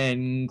 Negative,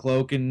 and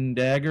Cloak and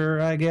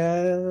Dagger, I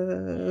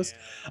guess.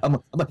 Yeah.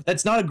 I'm like,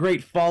 that's not a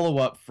great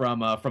follow-up from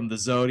the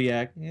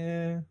Zodiac.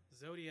 Yeah.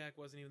 Zodiac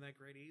wasn't even that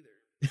great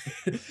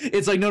either.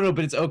 It's like, no,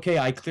 but it's okay.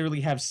 I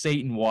clearly have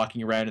Satan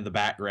walking around in the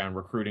background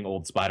recruiting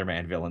old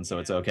Spider-Man villains, so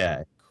it's okay.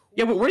 Cool.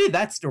 Yeah, but where did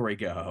that story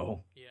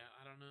go? Yeah,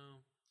 I don't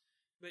know.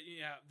 But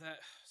yeah, that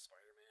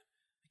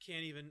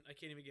Spider-Man. I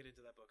can't even get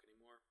into that book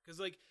anymore. Because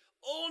like,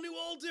 all new,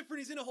 all different.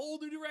 He's in a whole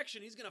new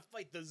direction. He's gonna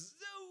fight the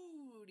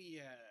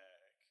Zodiac.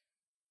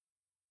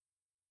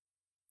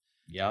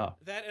 Yeah.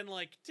 That and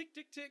like tick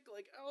tick tick,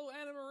 like, oh,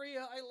 Anna Maria,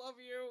 I love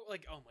you.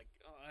 Like, oh my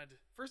god.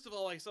 First of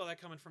all, I saw that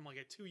coming from like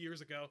 2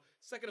 years ago.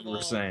 Second of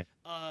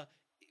all,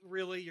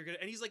 really, you're gonna,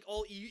 and he's like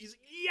all he's like,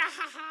 yeah,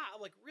 ha, ha.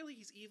 I'm like, really,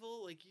 he's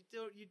evil? Like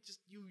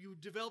you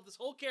develop this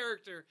whole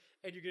character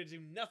and you're gonna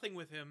do nothing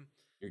with him.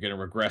 You're gonna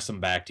regress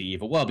him back to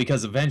evil. Well,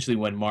 because eventually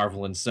when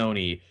Marvel and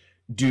Sony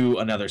do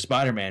another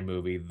Spider-Man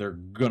movie, they're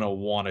gonna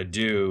want to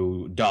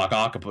do Dr.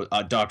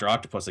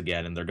 Octopus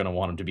again, and they're gonna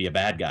want him to be a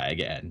bad guy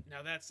again.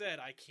 Now that said,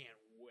 I can't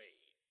wait.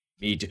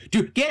 Me too.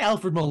 Dude, get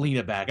Alfred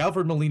Molina back.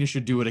 Alfred Molina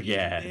should do it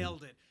again. He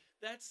nailed it.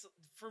 That's,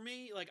 for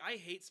me, like, I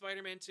hate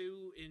Spider-Man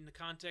 2 in the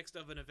context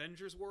of an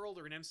Avengers world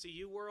or an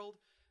MCU world.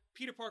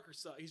 Peter Parker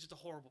sucks. He's just a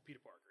horrible Peter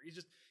Parker.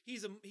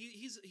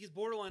 He's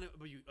borderline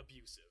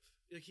abusive.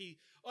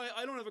 Like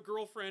I don't have a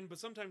girlfriend, but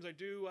sometimes I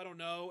do. I don't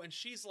know. And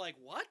she's like,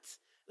 what?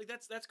 Like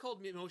that's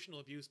called emotional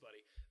abuse,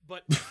 buddy.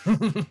 But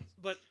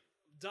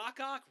Doc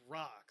Ock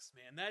rocks,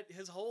 man. That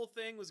his whole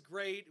thing was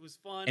great. It was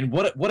fun. And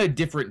what a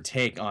different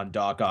take on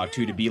Doc Ock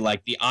too, to be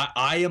like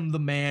I am the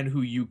man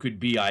who you could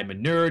be. I'm a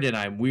nerd and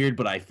I'm weird,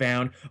 but I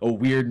found a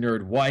weird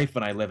nerd wife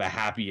and I live a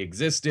happy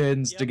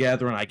existence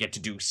together and I get to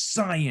do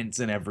science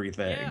and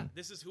everything. Yeah,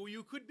 this is who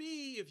you could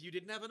be if you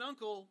didn't have an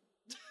uncle.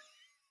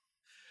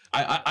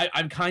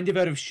 I'm kind of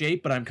out of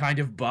shape, but I'm kind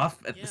of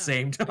buff at the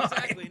same time.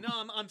 Exactly. No,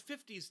 I'm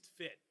 50s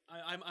fit.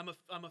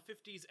 I'm a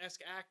 50s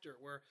esque actor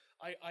where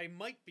I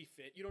might be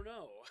fit. You don't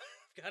know.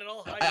 I've got it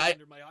all hiding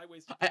under my high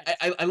waisted.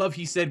 I love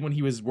he said when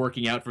he was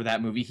working out for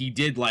that movie, he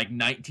did like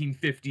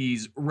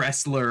 1950s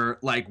wrestler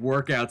like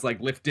workouts,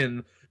 like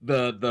lifting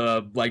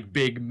the like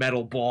big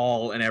metal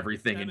ball and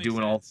everything, and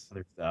doing all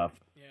other stuff.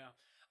 Yeah,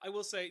 I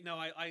will say no.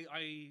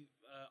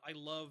 I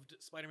loved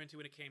Spider-Man 2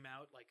 when it came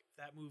out. Like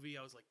that movie,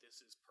 I was like, this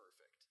is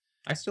perfect.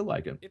 I still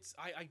like it. It's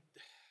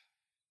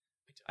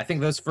I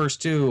think those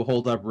first two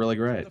hold up really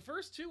great. The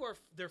first two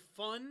they're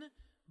fun,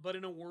 but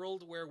in a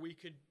world where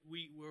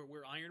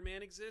where Iron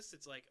Man exists,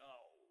 it's like,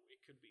 oh, it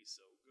could be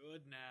so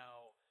good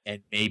now.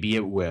 And maybe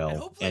it will. And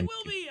hopefully it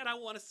will be, and I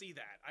want to see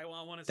that. I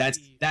want to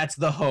see. That's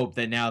the hope,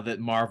 that now that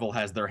Marvel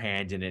has their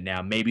hand in it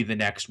now, maybe the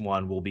next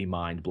one will be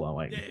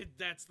mind-blowing.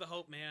 That's the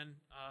hope, man.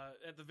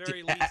 At the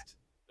very least.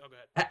 Oh, go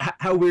ahead.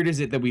 How weird is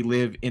it that we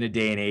live in a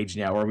day and age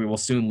now, or we will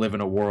soon live in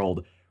a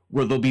world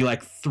where there'll be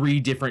like 3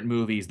 different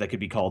movies that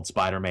could be called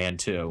Spider-Man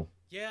 2?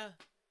 Yeah,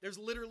 there's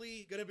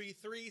literally gonna be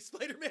 3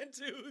 Spider-Man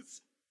 2s.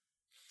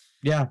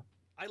 Yeah.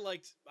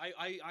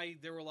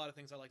 There were a lot of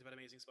things I liked about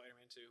Amazing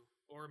Spider-Man 2.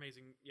 Or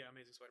Amazing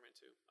Spider-Man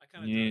 2. I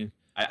kind of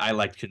I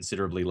liked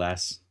considerably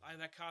less.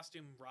 That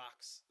costume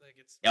rocks. Like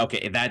it's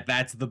okay.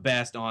 That's the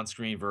best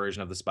on-screen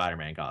version of the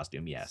Spider-Man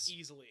costume. Yes,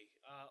 easily.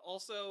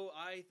 Also,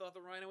 I thought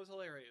the Rhino was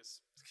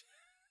hilarious.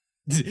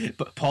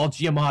 But Paul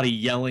Giamatti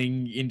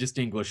yelling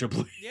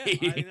indistinguishably. Yeah, I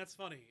think that's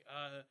funny.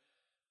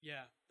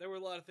 Yeah, there were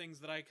a lot of things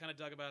that I kind of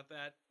dug about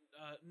that.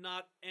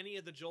 Not any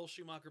of the Joel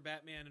Schumacher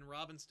Batman and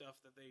Robin stuff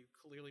that they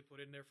clearly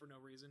put in there for no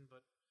reason, but.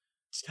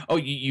 Oh,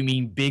 you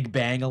mean Big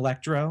Bang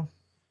Electro?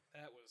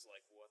 That was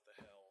like, what the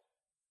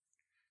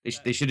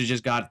hell? They should have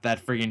just got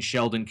that friggin'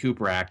 Sheldon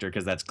Cooper actor,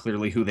 because that's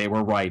clearly who they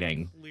were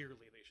writing. Clearly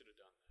they should have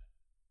done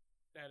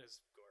that. That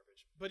is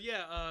garbage. But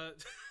yeah,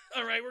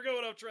 all right, we're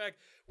going off track.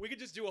 We could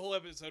just do a whole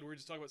episode where we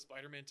just talk about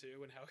Spider-Man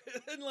 2 and how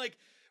and like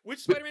which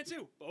Spider-Man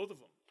 2? Both of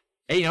them.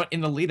 Hey, in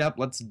the lead up,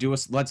 let's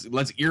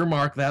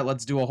earmark that.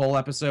 Let's do a whole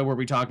episode where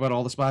we talk about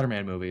all the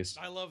Spider-Man movies.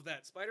 I love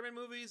that. Spider-Man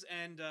movies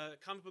and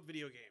comic book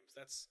video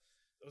games.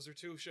 Those are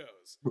 2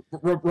 shows.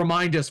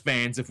 Remind us,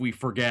 fans, if we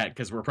forget,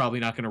 because we're probably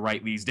not going to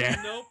write these down.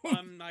 Nope,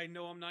 I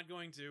know I'm not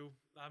going to.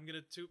 I'm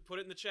going to put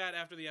it in the chat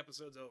after the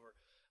episode's over.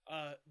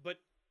 But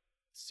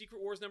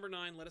Secret Wars number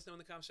 9, let us know in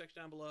the comment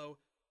section down below.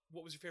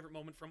 What was your favorite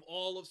moment from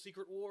all of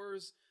Secret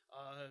Wars?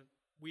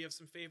 We have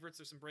some favorites.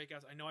 There's some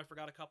breakouts. I know I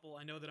forgot a couple.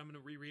 I know that I'm going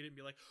to reread it and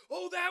be like,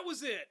 oh, that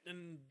was it!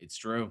 And it's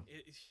true.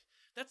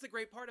 That's the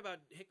great part about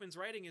Hickman's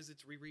writing is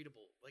it's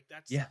rereadable. Like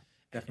that's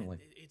definitely.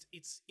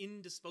 It's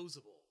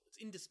indisposable. It's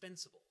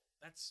indispensable.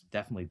 That's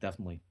definitely.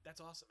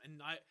 That's awesome. And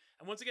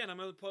once again, I'm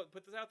gonna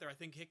put this out there. I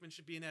think Hickman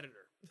should be an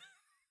editor.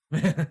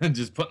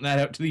 Just putting that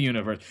out to the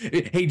universe.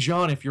 Hey,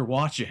 John, if you're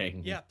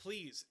watching, yeah,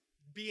 please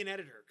be an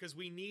editor because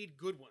we need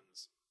good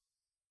ones.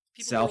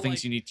 Sal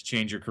thinks you need to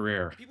change your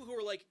career. People who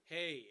are like,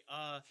 hey,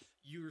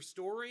 your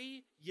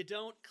story, you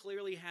don't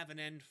clearly have an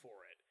end for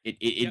it.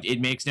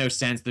 It makes no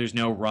sense. There's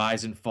no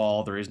rise and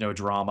fall. There is no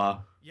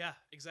drama. Yeah,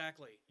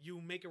 exactly. You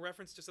make a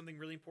reference to something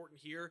really important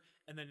here,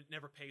 and then it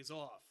never pays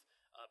off.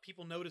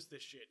 People notice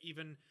this shit,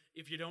 even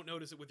if you don't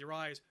notice it with your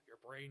eyes. Your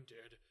brain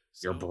did.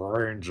 So, your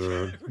brain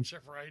did.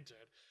 Your brain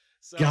did.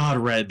 So, God,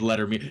 Red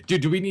Letter Media.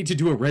 Dude, do we need to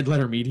do a Red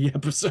Letter Media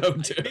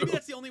episode too? Maybe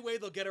that's the only way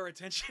they'll get our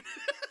attention.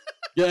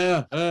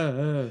 Yeah.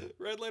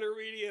 Red Letter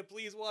Media,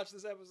 please watch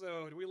this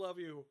episode. We love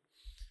you.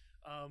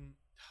 Oh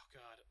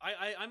God,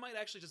 I might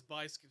actually just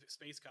buy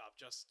Space Cop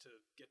just to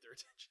get their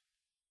attention.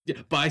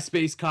 Yeah, buy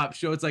Space Cop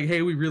show. It's like,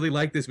 hey, we really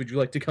like this. Would you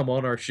like to come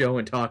on our show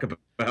and talk about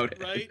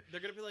it? Right?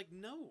 They're gonna be like,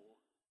 no.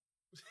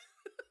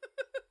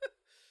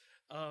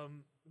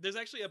 There's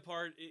actually a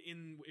part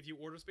in if you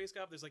order Space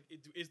Cop. There's like,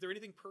 is there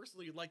anything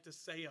personal you'd like to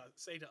say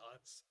to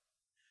us?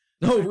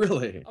 Oh,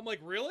 really? I'm like,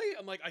 really?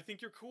 I'm like, I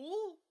think you're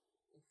cool.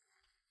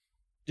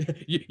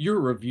 Your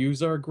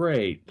reviews are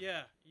great.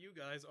 Yeah, you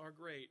guys are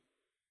great.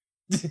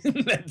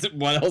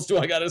 What else do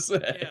I gotta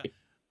say? Yeah,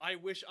 I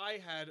wish I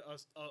had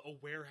a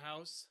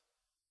warehouse.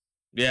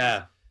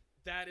 Yeah,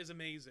 that is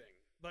amazing.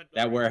 But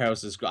that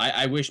warehouse is.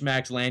 I wish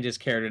Max Landis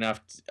cared enough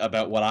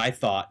about what I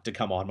thought to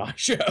come on my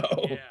show.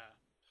 Yeah,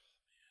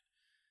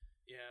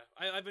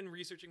 yeah. I've been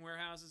researching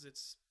warehouses.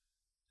 It's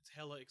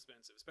hella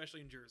expensive,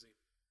 especially in Jersey.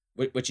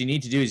 What you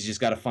need to do is you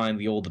just got to find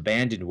the old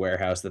abandoned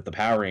warehouse that the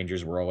Power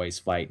Rangers were always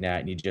fighting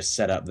at, and you just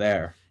set up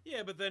there.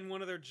 Yeah, but then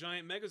one of their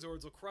giant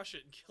Megazords will crush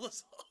it and kill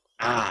us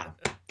all.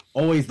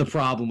 Always the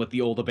problem with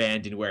the old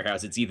abandoned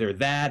warehouse. It's either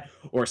that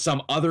or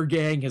some other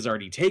gang has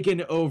already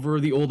taken over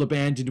the old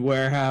abandoned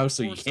warehouse,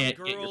 so or you can't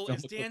some get your girl film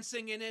is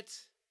dancing in it.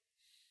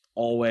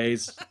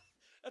 Always.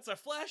 That's a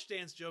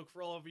Flashdance joke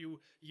for all of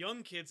you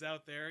young kids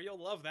out there.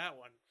 You'll love that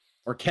one.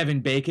 Or Kevin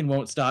Bacon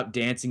won't stop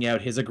dancing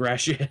out his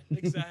aggression.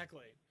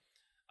 Exactly.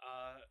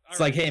 It's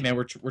like, hey man,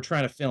 we're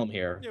trying to film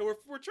here. Yeah,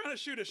 we're trying to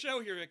shoot a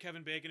show here at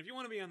Kevin Bacon. If you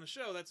want to be on the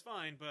show, that's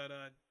fine, but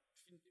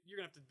you're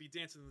gonna have to be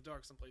dancing in the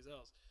dark someplace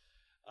else.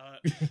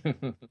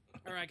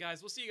 All right,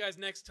 guys. We'll see you guys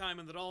next time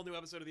in the all-new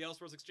episode of the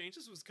Elseworlds Exchange.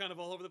 This was kind of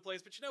all over the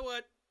place, but you know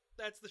what?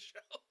 That's the show.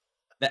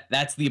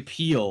 That's the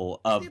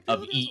appeal of the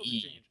Elseworlds EE.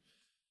 Exchange.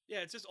 Yeah,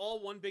 it's just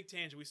all one big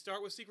tangent. We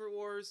start with Secret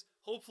Wars,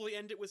 hopefully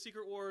end it with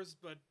Secret Wars,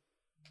 but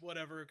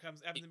whatever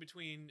happens in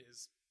between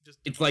is just.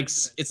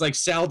 It's like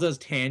Sal does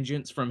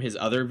tangents from his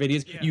other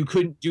videos. Yeah. You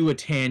couldn't do a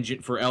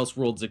tangent for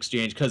Elseworlds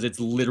Exchange because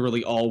it's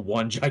literally all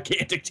one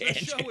gigantic The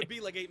tangent. show would be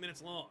like 8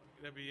 minutes long.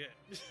 That'd be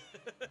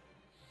it.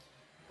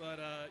 But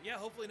yeah,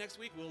 hopefully next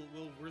week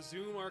we'll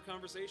resume our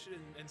conversation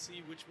and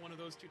see which one of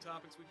those two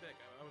topics we pick.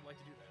 I would like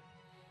to do that.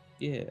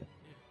 Yeah.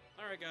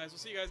 All right, guys. We'll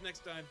see you guys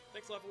next time.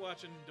 Thanks a lot for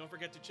watching. Don't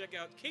forget to check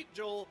out Cape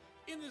Joel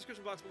in the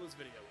description box below this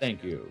video.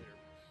 Thank See you you. guys later.